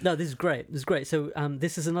 No, this is great. This is great. So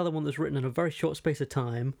this is another one that's written in a very short space of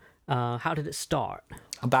time. How did it start?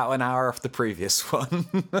 About an hour off the previous one.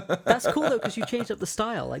 That's cool though, because you changed up the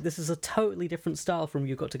style. Like this is a totally different style from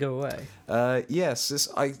You Got to Go Away. Yes,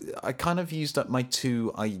 I kind of used up my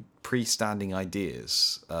 2 pre-standing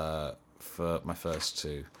ideas for my first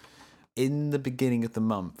 2. In the beginning of the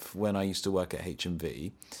month, when I used to work at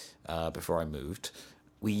HMV, before I moved,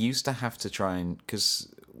 we used to have to try and, because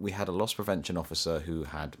we had a loss prevention officer who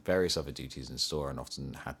had various other duties in store and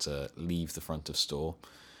often had to leave the front of store.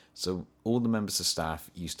 So all the members of staff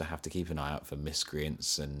used to have to keep an eye out for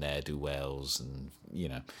miscreants and ne'er-do-wells and, you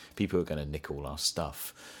know, people who are going to nick all our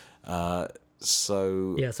stuff.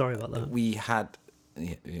 So yeah, sorry about that. We had,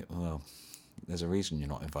 well, there's a reason you're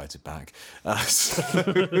not invited back. So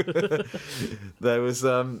there was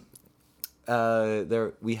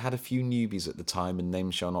we had a few newbies at the time, and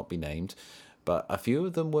names shall not be named, but a few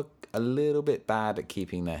of them were a little bit bad at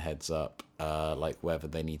keeping their heads up, like whether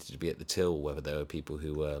they needed to be at the till, whether there were people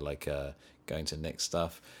who were like going to nick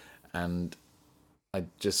stuff, and I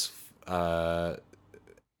just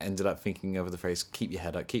ended up thinking over the phrase "keep your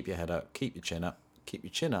head up, keep your head up, keep your chin up, keep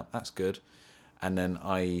your chin up." That's good. And then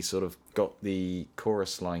I sort of got the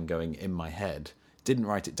chorus line going in my head, didn't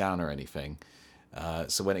write it down or anything.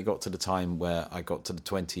 So when it got to the time where I got to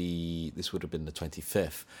this would have been the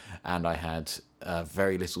 25th, and I had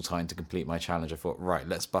very little time to complete my challenge, I thought, right,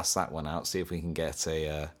 let's bust that one out, see if we can get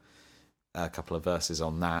a couple of verses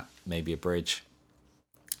on that, maybe a bridge,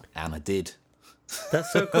 and I did.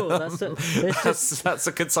 That's so cool. That's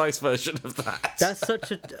a concise version of that.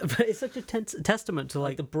 It's such a testament to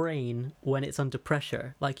like the brain when it's under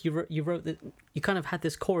pressure. Like you wrote that, you kind of had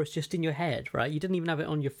this chorus just in your head, right? You didn't even have it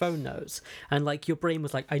on your phone notes, and like your brain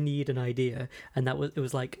was like, I need an idea, and it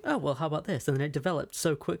was like, oh well, how about this? And then it developed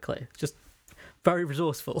so quickly. Just very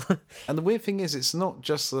resourceful. And the weird thing is, it's not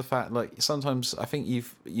just the fact, like, sometimes I think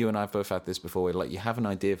you and I have both had this before, where like you have an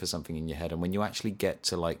idea for something in your head, and when you actually get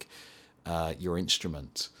to like your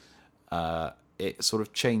instrument, it sort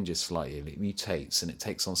of changes slightly, it mutates, and it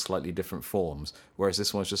takes on slightly different forms. Whereas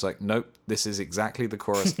this one's just like, nope, this is exactly the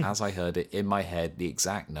chorus as I heard it in my head, the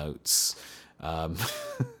exact notes.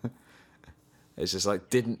 It's just like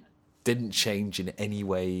didn't change in any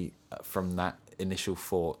way from that initial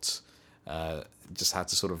thought. Just had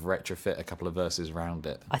to sort of retrofit a couple of verses around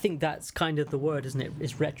it. I think that's kind of the word, isn't it?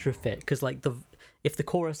 Is retrofit, because like if the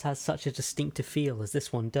chorus has such a distinctive feel as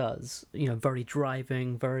this one does, you know, very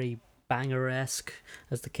driving, very banger-esque,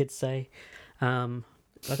 as the kids say. I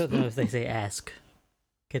don't know if they say esque.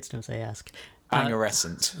 Kids don't say esque.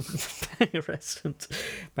 Bangerescent. Bangerescent.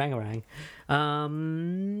 Bangerang.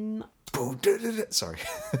 Sorry.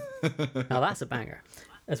 Now that's a banger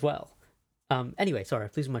as well. Anyway, sorry,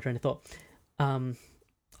 I'm losing my train of thought. I'm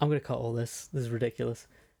going to cut all this. This is ridiculous.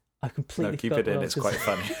 I completely keep it in. It's quite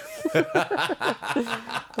funny.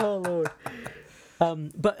 Oh Lord.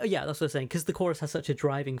 But yeah, that's what I was saying. Because the chorus has such a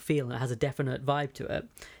driving feel and it has a definite vibe to it.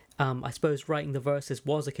 I suppose writing the verses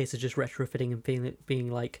was a case of just retrofitting and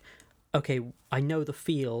being like, okay, I know the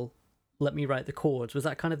feel. Let me write the chords. Was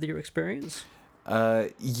that kind of your experience?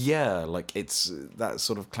 Yeah, like it's that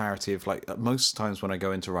sort of clarity of like most times when I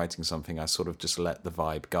go into writing something, I sort of just let the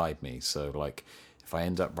vibe guide me. So like if I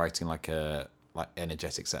end up writing like a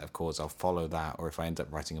energetic set of chords, I'll follow that, or if I end up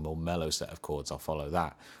writing a more mellow set of chords, I'll follow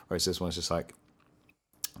that. Whereas this one's just like,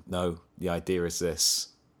 no, the idea is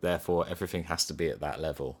this, therefore everything has to be at that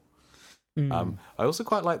level. I also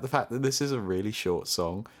quite like the fact that this is a really short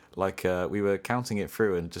song. Like we were counting it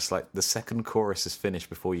through, and just like the second chorus is finished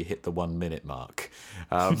before you hit the 1 minute mark.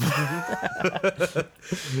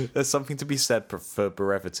 There's something to be said for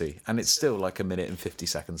brevity, and it's still like 1 minute and 50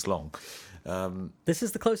 seconds long. This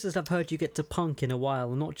is the closest I've heard you get to punk in a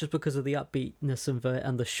while, not just because of the upbeatness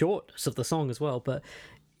and the shortness of the song as well, but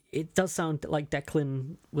it does sound like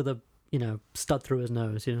Declan with a stud through his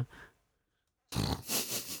nose,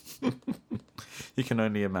 You can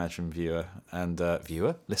only imagine,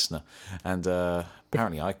 listener, and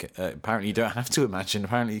apparently apparently you don't have to imagine.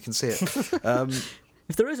 Apparently you can see it.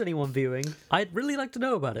 If there is anyone viewing, I'd really like to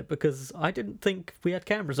know about it, because I didn't think we had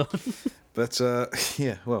cameras on. But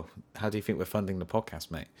yeah, well, how do you think we're funding the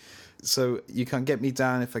podcast, mate? So you can't get me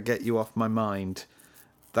down if I get you off my mind.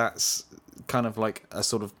 That's kind of like a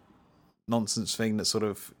sort of nonsense thing that sort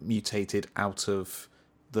of mutated out of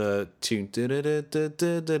the tune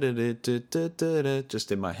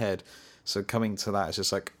just in my head. So coming to that, it's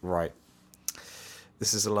just like, right,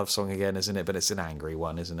 this is a love song again, isn't it? But it's an angry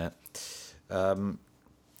one, isn't it? And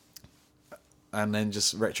then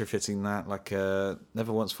just retrofitting that, like,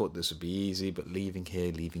 never once thought this would be easy, but leaving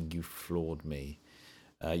you floored me.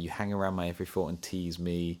 You hang around my every thought and tease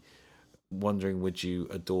me, wondering would you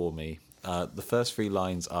adore me. The first 3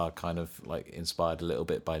 lines are kind of like inspired a little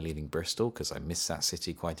bit by leaving Bristol, because I miss that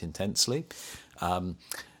city quite intensely.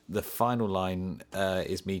 The final line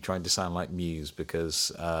is me trying to sound like Muse,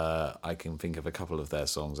 because I can think of a couple of their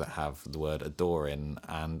songs that have the word adore in,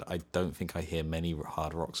 and I don't think I hear many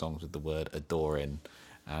hard rock songs with the word adore in,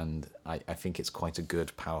 and I think it's quite a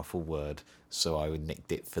good, powerful word, so I would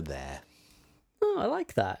nicked it for there. Oh, I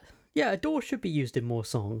like that. Yeah, adore should be used in more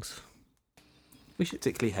songs.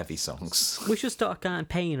 Particularly heavy songs. We should start a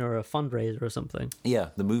campaign or a fundraiser or something. Yeah,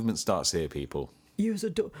 the movement starts here, people. Use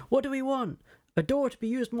adore. What do we want? Adore to be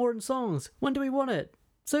used more in songs. When do we want it?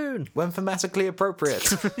 Soon. When thematically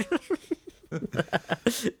appropriate.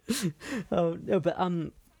 Oh no, but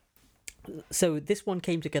so this one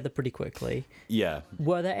came together pretty quickly. Yeah.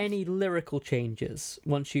 Were there any lyrical changes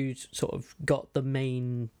once you sort of got the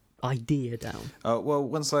main idea down? Well,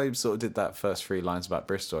 once I sort of did that first 3 lines about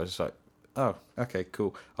Bristol, I was just like, oh, okay,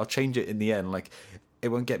 cool. I'll change it in the end. Like, it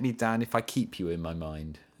won't get me down if I keep you in my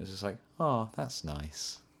mind. It's just like, oh, that's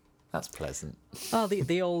nice. That's pleasant. Oh,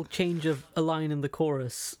 the old change of a line in the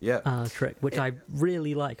chorus trick, which I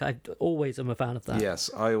really like. I always am a fan of that. Yes,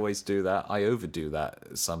 I always do that. I overdo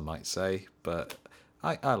that, some might say, but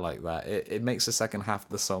I like that. It makes the second half of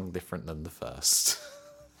the song different than the first.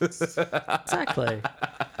 Exactly.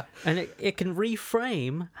 And it can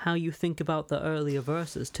reframe how you think about the earlier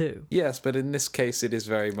verses too. Yes, but in this case, it is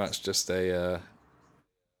very much just a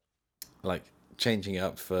like changing it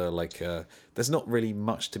up for like. There's not really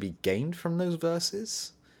much to be gained from those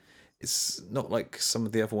verses. It's not like some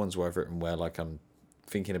of the other ones where I've written where like I'm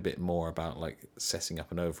thinking a bit more about like setting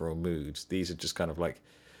up an overall mood. These are just kind of like,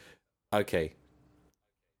 okay,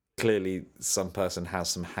 clearly some person has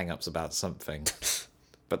some hang-ups about something,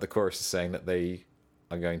 but the chorus is saying that they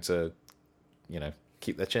are going to,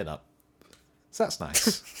 keep their chin up. So that's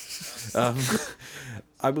nice.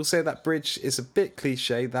 I will say that bridge is a bit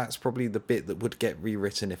cliche. That's probably the bit that would get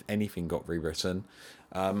rewritten if anything got rewritten.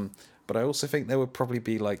 But I also think there would probably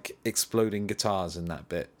be like exploding guitars in that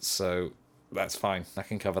bit. So that's fine. I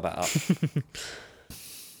can cover that up.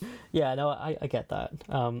 Yeah, no, I get that.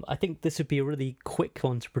 I think this would be a really quick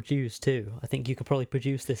one to produce too. I think you could probably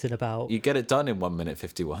produce this in about... You get it done in 1 minute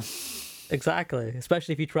 51. Exactly,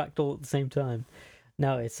 especially if you tracked all at the same time.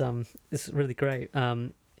 No, it's really great.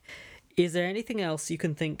 Is there anything else you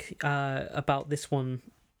can think about this one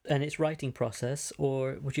and its writing process,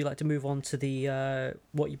 or would you like to move on to the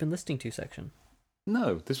what you've been listening to section?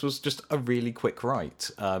 No, this was just a really quick write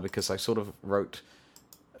because I sort of wrote,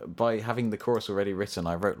 by having the chorus already written,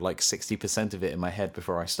 I wrote like 60% of it in my head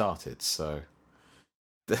before I started. So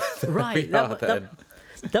right, that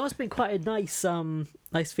must have been quite a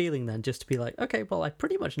nice feeling then, just to be like, okay, well, I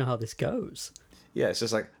pretty much know how this goes. Yeah, it's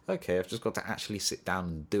just like, okay, I've just got to actually sit down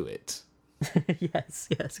and do it. Yes,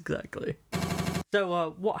 exactly.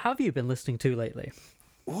 So, what have you been listening to lately?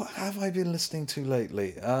 What have I been listening to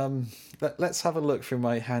lately? Let's have a look through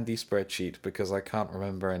my handy spreadsheet because I can't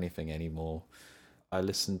remember anything anymore. I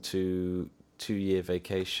listened to 2 Year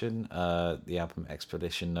Vacation, the album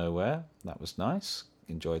Expedition Nowhere. That was nice.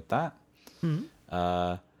 Enjoyed that. Mm-hmm.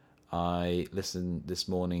 I listened this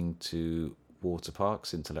morning to Water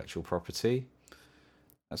Parks, Intellectual Property.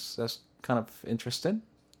 That's kind of interesting.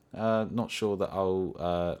 Not sure that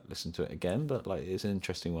I'll listen to it again, but like it's an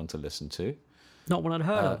interesting one to listen to. Not one I'd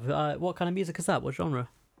heard of. What kind of music is that? What genre?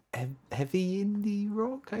 Heavy indie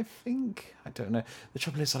rock, I think. I don't know. The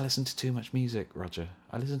trouble is, I listen to too much music, Roger.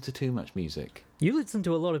 I listen to too much music. You listen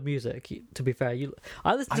to a lot of music. To be fair,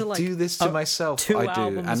 I listen to I do this to myself. I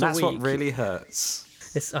do, and that's what really hurts.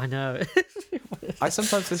 I know. I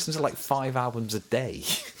sometimes listen to like 5 albums a day.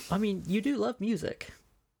 I mean, you do love music.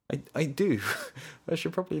 I do. I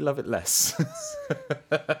should probably love it less.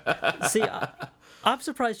 See, I'm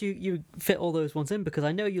surprised you fit all those ones in because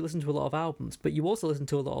I know you listen to a lot of albums, but you also listen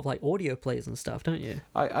to a lot of like audio plays and stuff, don't you?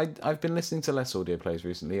 I've been listening to less audio plays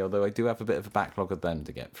recently, although I do have a bit of a backlog of them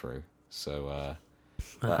to get through. So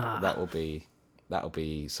that'll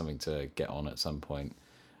be something to get on at some point.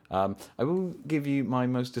 I will give you my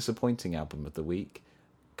most disappointing album of the week,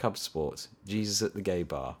 Cub Sport, Jesus at the Gay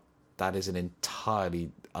Bar. That is an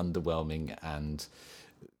entirely underwhelming and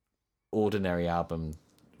ordinary album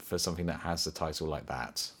for something that has a title like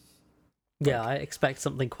that. Yeah, I expect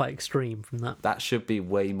something quite extreme from that. That should be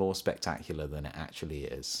way more spectacular than it actually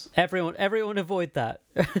is. Everyone avoid that.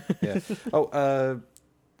 Yeah. Oh,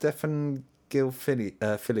 Devon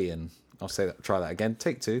Gilfillian. I'll say that. Try that again.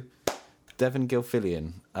 Take 2. Devon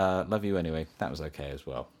Gilfillian. Love You Anyway. That was okay as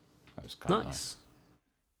well. That was kind of nice.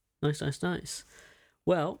 Nice.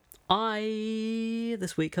 Well,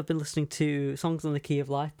 this week have been listening to Songs on the Key of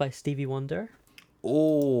Life by Stevie Wonder.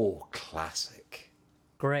 Oh, classic.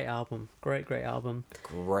 Great album. Great album.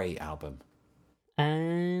 Great album.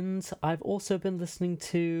 And I've also been listening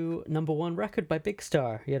to Number One Record by Big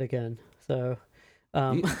Star yet again. So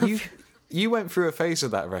you went through a phase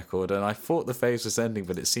of that record, and I thought the phase was ending,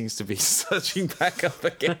 but it seems to be surging back up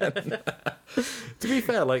again. To be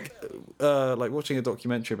fair, like watching a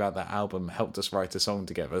documentary about that album helped us write a song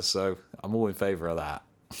together, so I'm all in favour of that.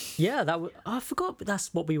 Yeah, I forgot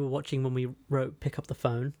that's what we were watching when we wrote Pick Up the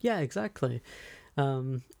Phone. Yeah, exactly.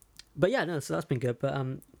 But yeah, no, so that's been good. But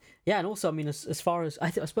yeah, and also, I mean, as far as I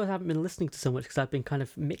suppose I haven't been listening to so much because I've been kind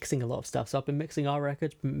of mixing a lot of stuff. So I've been mixing our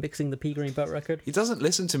records, mixing the Pea Green Boat record. He doesn't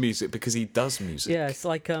listen to music because he does music. Yeah, it's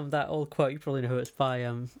like that old quote. You probably know who it's by.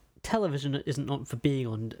 Television isn't not for being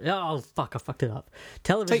on. Oh fuck! I fucked it up.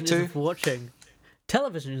 Television isn't for watching.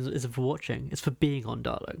 Television isn't for watching. It's for being on,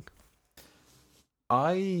 darling.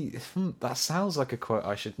 That sounds like a quote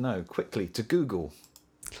I should know. Quickly to Google.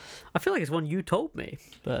 I feel like it's one you told me,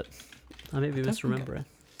 but I maybe misremember it.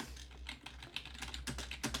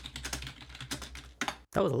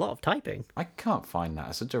 That was a lot of typing. I can't find that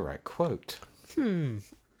as a direct quote. I'm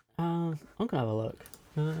gonna have a look.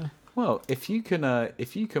 Well, if you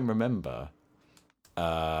can remember,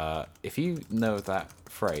 if you know that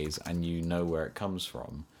phrase and you know where it comes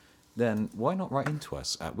from, then why not write into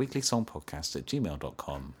us at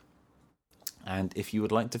weeklysongpodcast@gmail.com. And if you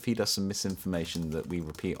would like to feed us some misinformation that we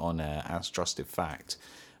repeat on air as trusted fact,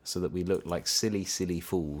 so that we look like silly, silly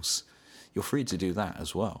fools, you're free to do that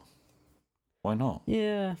as well. Why not?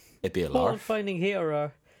 Yeah. It'd be a What I'm laugh. finding here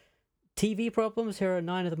are TV problems. Here are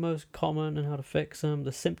 9 of the most common and how to fix them.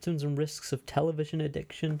 The symptoms and risks of television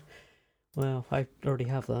addiction. Well, I already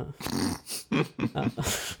have that.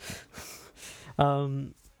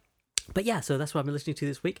 But yeah, so that's what I've been listening to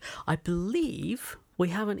this week. I believe we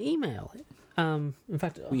have an email. In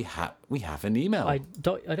fact, We have an email. I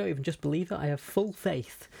don't even just believe it. I have full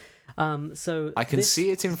faith. So I can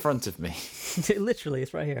see it in front of me. literally,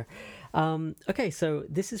 it's right here. Okay, so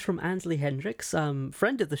this is from Ansley Hendricks,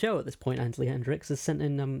 friend of the show at this point. Ansley Hendricks has sent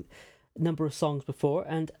in a number of songs before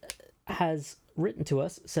and has written to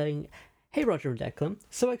us saying, "Hey Roger and Declan,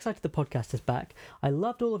 so excited the podcast is back. I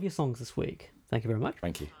loved all of your songs this week. Thank you very much.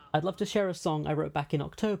 Thank you. I'd love to share a song I wrote back in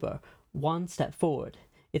October, One Step Forward.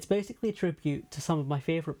 It's basically a tribute to some of my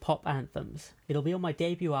favourite pop anthems. It'll be on my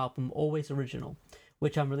debut album, Always Original,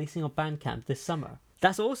 which I'm releasing on Bandcamp this summer."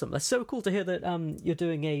 That's awesome. That's so cool to hear that you're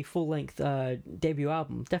doing a full-length debut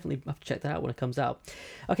album. Definitely have to check that out when it comes out.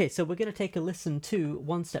 Okay, so we're going to take a listen to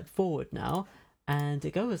One Step Forward now, and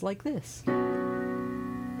it goes like this.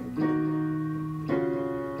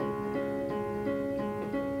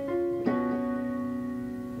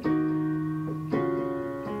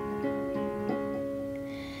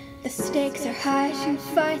 The stakes are high, you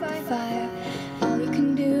fight the fire. All you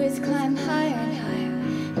can do is climb higher and higher.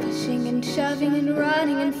 Pushing and shoving and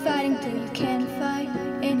running and fighting till you can't fight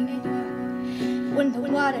anymore. When the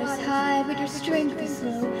water's high but your strength is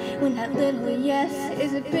low. When that little yes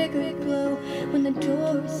is a bigger blow. When the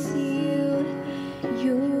door is sealed,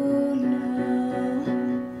 you know.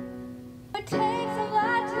 It takes a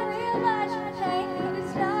lot to realize your pain, but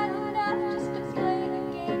it's not enough just to play the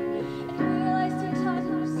game and realize sometimes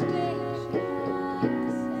your mistakes are not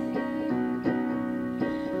the same.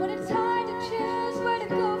 When it's hard to choose where to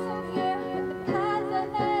go from here, when the path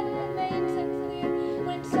ahead remains unclear,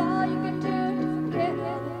 when it's all you can do to forget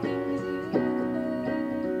all the things you've heard.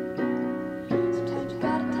 Sometimes you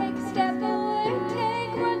gotta take a step away,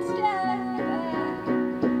 take one step back,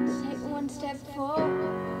 take one step forward.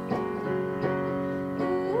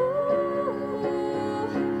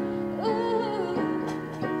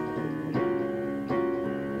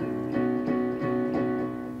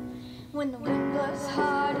 When the wind blows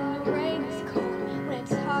hard and the rain is cold, when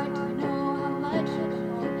it's hard to know how much you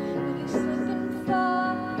hold, will you slip and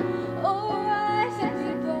fall or rise and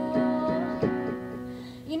be bold?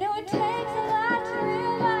 You know it takes a lot to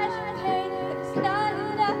realize your pain, but it's not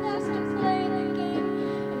enough just to play the game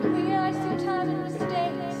and realize sometimes your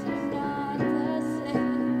mistakes are not the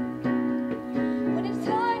same. When it's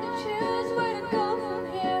hard to choose where to go from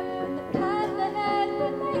here, when the path ahead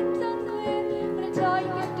remains unclear, when it's all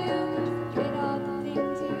you can do to forget all the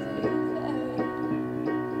things you've heard.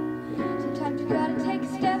 Sometimes you gotta take a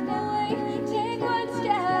step away, take one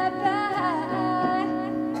step back.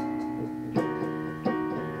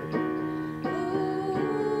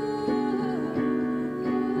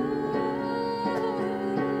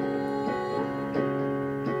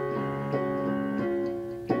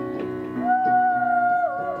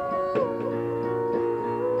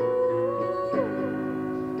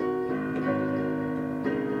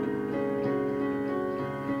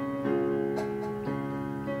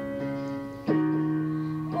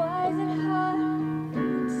 Why is it hard?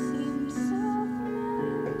 It seems so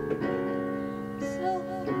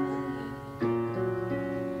familiar,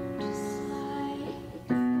 just like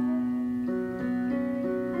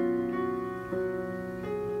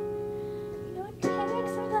you know it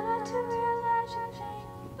takes a lot to realize your pain,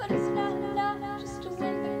 but it's not enough just to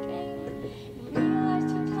win the game and realize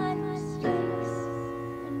sometimes mistakes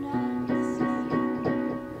are not the same.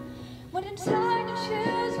 When it's hard to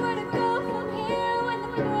choose where to go from here, when the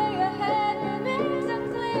way ahead remains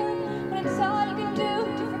unclear, when it's all you can do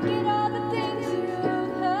to forget all the things you've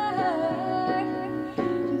heard.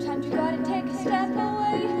 Sometimes you gotta take a step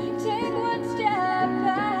away, take one step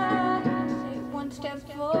back, take one step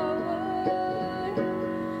forward.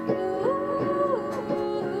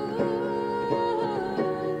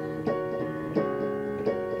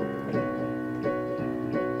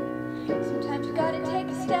 Sometimes you gotta take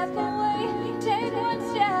a step away, take one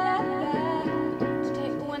step back, to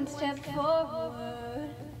take one step forward.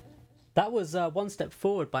 That was One Step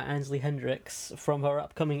Forward by Ansley Hendricks from her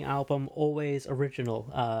upcoming album, Always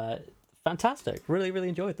Original. Fantastic. Really, really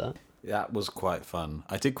enjoyed that. That was quite fun.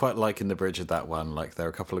 I did quite like in the bridge of that one, like there are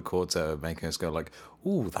a couple of chords that are making us go like,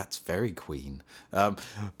 "Ooh, that's very Queen."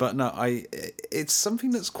 But no, it's something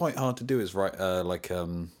that's quite hard to do is write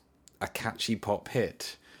a catchy pop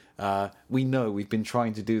hit. We know we've been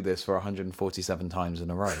trying to do this for 147 times in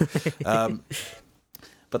a row.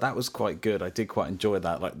 But that was quite good. I did quite enjoy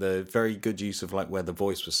that. Like the very good use of like where the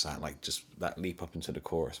voice was sat, like just that leap up into the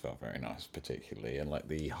chorus felt very nice, particularly, and like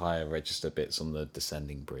the higher register bits on the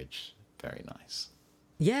descending bridge, very nice.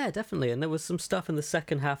 Yeah, definitely. And there was some stuff in the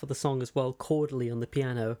second half of the song as well, chordally on the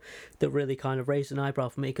piano, that really kind of raised an eyebrow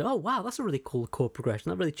for me. Oh, wow, that's a really cool chord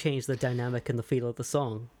progression. That really changed the dynamic and the feel of the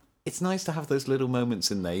song. It's nice to have those little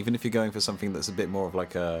moments in there, even if you're going for something that's a bit more of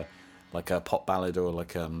like a pop ballad or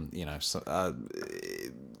like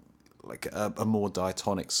like a more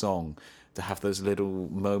diatonic song, to have those little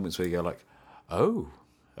moments where you go like, oh,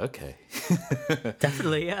 okay.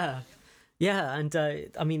 Definitely, yeah. Yeah, and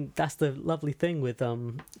I mean, that's the lovely thing with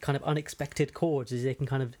kind of unexpected chords, is they can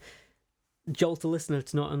kind of jolt a listener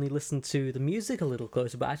to not only listen to the music a little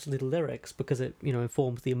closer, but actually the lyrics, because it, you know,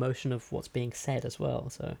 informs the emotion of what's being said as well.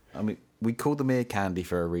 So I mean, we call them ear candy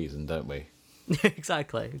for a reason, don't we?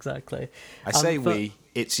 exactly. I say we,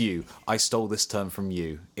 it's you. I stole this term from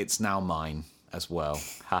you. It's now mine as well.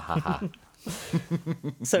 Ha ha ha.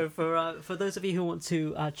 So for those of you who want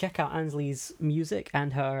to check out Ansley's music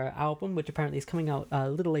and her album, which apparently is coming out a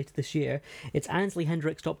little later this year, it's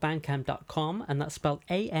ansleyhendrix.bandcamp.com, and that's spelled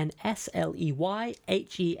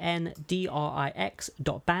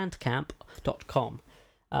ANSLEYHENDRIX.bandcamp.com.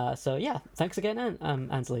 So yeah, thanks again,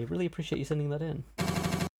 Ansley. Really appreciate you sending that in.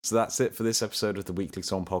 So that's it for this episode of the Weekly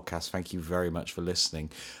Song Podcast. Thank you very much for listening.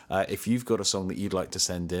 If you've got a song that you'd like to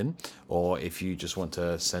send in, or if you just want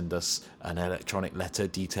to send us an electronic letter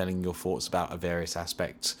detailing your thoughts about a various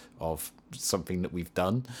aspect of something that we've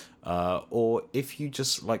done, or if you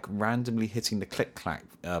just like randomly hitting the click-clack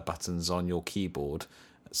buttons on your keyboard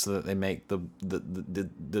so that they make the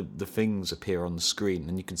things appear on the screen,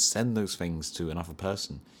 and you can send those things to another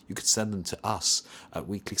person. You could send them to us at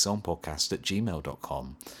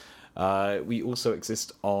weeklysongpodcast@gmail.com. We also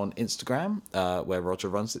exist on Instagram, where Roger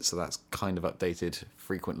runs it, so that's kind of updated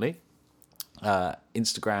frequently.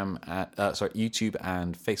 YouTube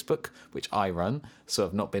and Facebook, which I run, so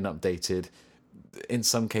have not been updated in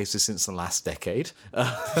some cases since the last decade.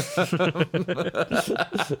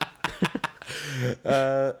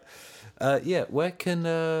 Where can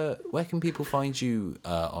people find you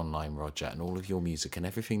online, Roger, and all of your music and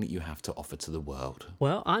everything that you have to offer to the world?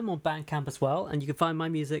 Well, I'm on Bandcamp as well, and you can find my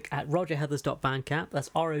music at rogerheathers.bandcamp. That's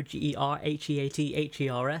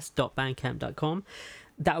rogerheathers.bandcamp.com.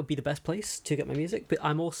 That would be the best place to get my music. But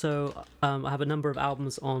I'm also I have a number of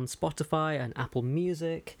albums on Spotify and Apple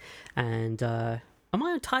Music, and am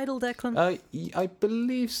I on Tidal, Declan? I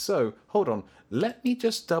believe so. Hold on, let me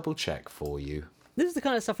just double check for you. This is the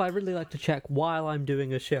kind of stuff I really like to check while I'm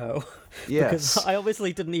doing a show. Yes. Because I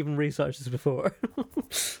obviously didn't even research this before.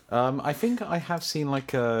 I think I have seen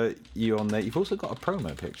like you on there. You've also got a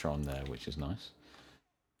promo picture on there, which is nice.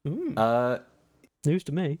 News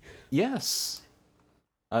to me. Yes.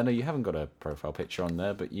 No, you haven't got a profile picture on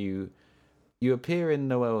there, but you appear in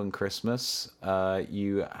Noel and Christmas.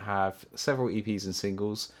 You have several EPs and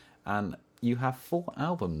singles, and you have 4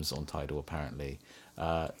 albums on Tidal, apparently.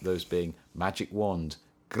 Those being Magic Wand,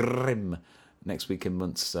 Grim, Next Week in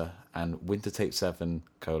Munster, and Winter Tape 7,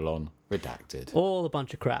 Redacted. All a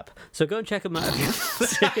bunch of crap. So go and check them out.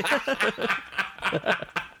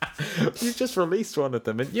 You just released one of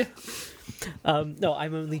them, haven't you? No,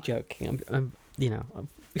 I'm only joking. I'm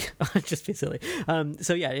I'm just being silly.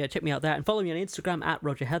 So yeah, check me out there and follow me on Instagram at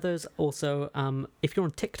Roger Heathers. Also, if you're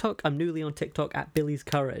on TikTok, I'm newly on TikTok at Billy's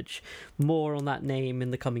Courage. More on that name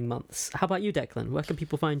in the coming months. How about you, Declan? Where can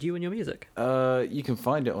people find you and your music? You can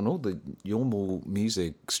find it on all the normal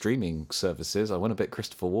music streaming services. I went a bit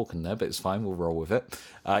Christopher Walken there, but it's fine. We'll roll with it.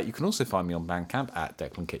 You can also find me on Bandcamp at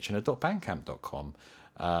declankitchener.bandcamp.com,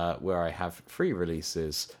 where I have free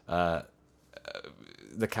releases.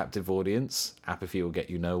 The Captive Audience, Apathy Will Get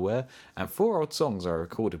You Nowhere, and 4 odd songs I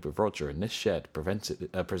recorded with Roger in this shed,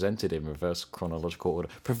 presented in reverse chronological order.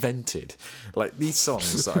 Prevented. Like, these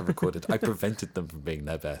songs that I recorded, I prevented them from being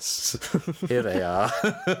their best. Here they are.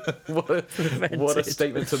 What a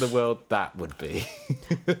statement to the world that would be.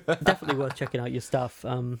 Definitely worth checking out your stuff.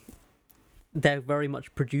 They're very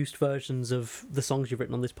much produced versions of the songs you've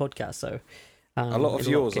written on this podcast, so... a lot of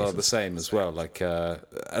yours are the same as well. Like,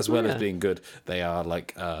 as well as being good, they are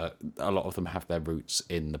like a lot of them have their roots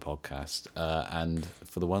in the podcast. And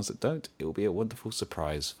for the ones that don't, it will be a wonderful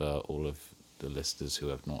surprise for all of the listeners who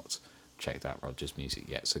have not checked out Roger's music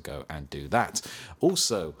yet. So go and do that.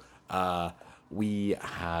 Also, we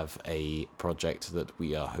have a project that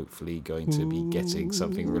we are hopefully going to be getting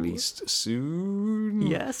something released soon.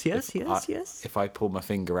 Yes. If I pull my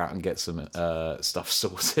finger out and get some stuff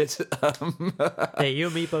sorted. Hey, you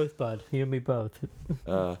and me both, bud. You and me both.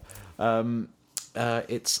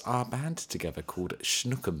 It's our band together called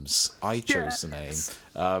Schnookums. I chose the name.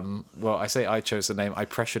 Well, I say I chose the name. I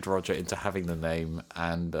pressured Roger into having the name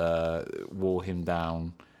and wore him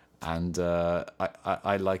down. And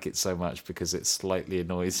I like it so much because it slightly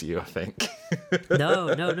annoys you, I think. No.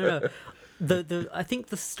 I think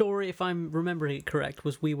the story, if I'm remembering it correct,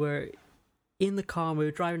 was we were in the car and we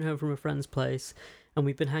were driving home from a friend's place and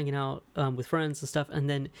we've been hanging out with friends and stuff, and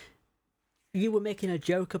then you were making a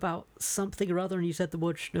joke about something or other and you said the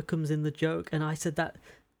word schnookums in the joke, and I said that,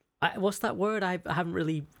 what's that word? I haven't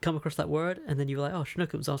really come across that word. And then you were like, oh,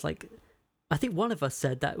 schnookums. I was like, I think one of us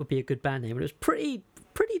said that would be a good band name, and it was pretty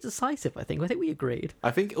decisive. I think we agreed.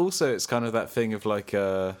 I think also it's kind of that thing of like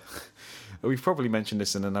we've probably mentioned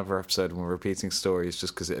this in another episode when we're repeating stories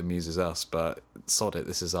just because it amuses us, but sod it,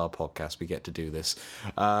 this is our podcast, we get to do this.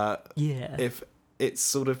 If it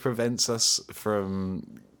sort of prevents us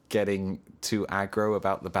from getting too aggro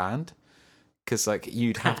about the band, because like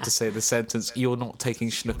you'd have to say the sentence, you're not taking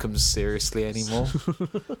Schnookums seriously anymore.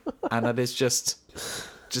 And that is just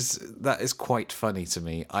that is quite funny to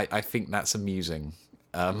me. I think that's amusing.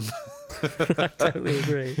 I totally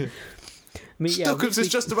agree. I mean, Schnookums is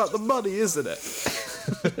just about the money, isn't it?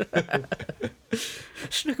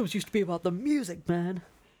 Schnookums used to be about the music, man.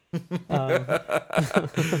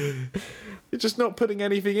 You're just not putting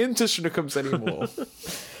anything into Schnookums anymore.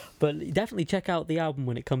 But definitely check out the album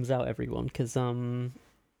when it comes out, everyone, because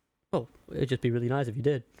well, it'd just be really nice if you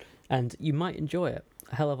did, and you might enjoy it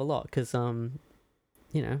a hell of a lot because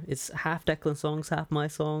you know, it's half Declan songs, half my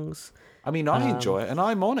songs. I mean, I enjoy it, and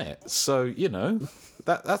I'm on it, so you know,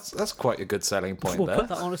 that's quite a good selling point. We'll there. put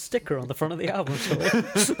that on a sticker on the front of the album. Shall we?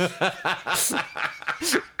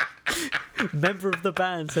 Member of the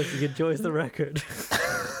band says he enjoys the record.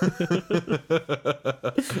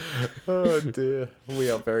 Oh dear, we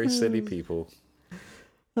are very silly people.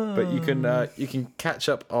 But you can catch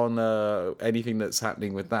up on anything that's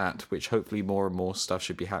happening with that, which hopefully more and more stuff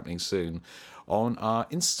should be happening soon, on our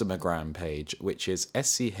Instagram page, which is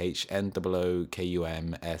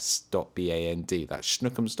schnookums.band. That's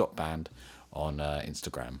schnookums.band on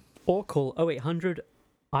Instagram. Or call 0800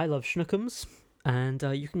 I Love Schnookums, and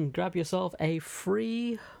you can grab yourself a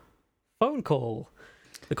free phone call.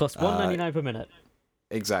 It costs $1.99 per minute.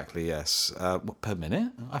 Exactly, yes. What, per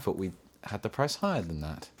minute? I thought we had the price higher than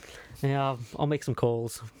that. Yeah, I'll make some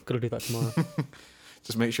calls. Got to do that tomorrow.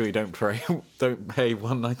 Just make sure you don't pay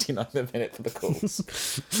 $1.99 a minute for the calls.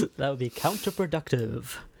 That would be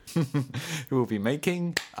counterproductive. We will be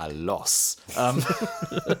making a loss.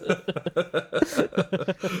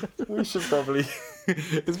 We should probably...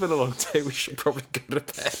 It's been a long day. We should probably go to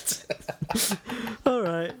bed. All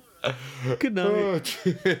right. Good night.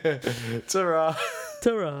 Oh, ta-ra.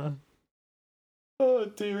 Ta-ra. Oh,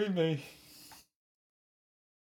 dearie me.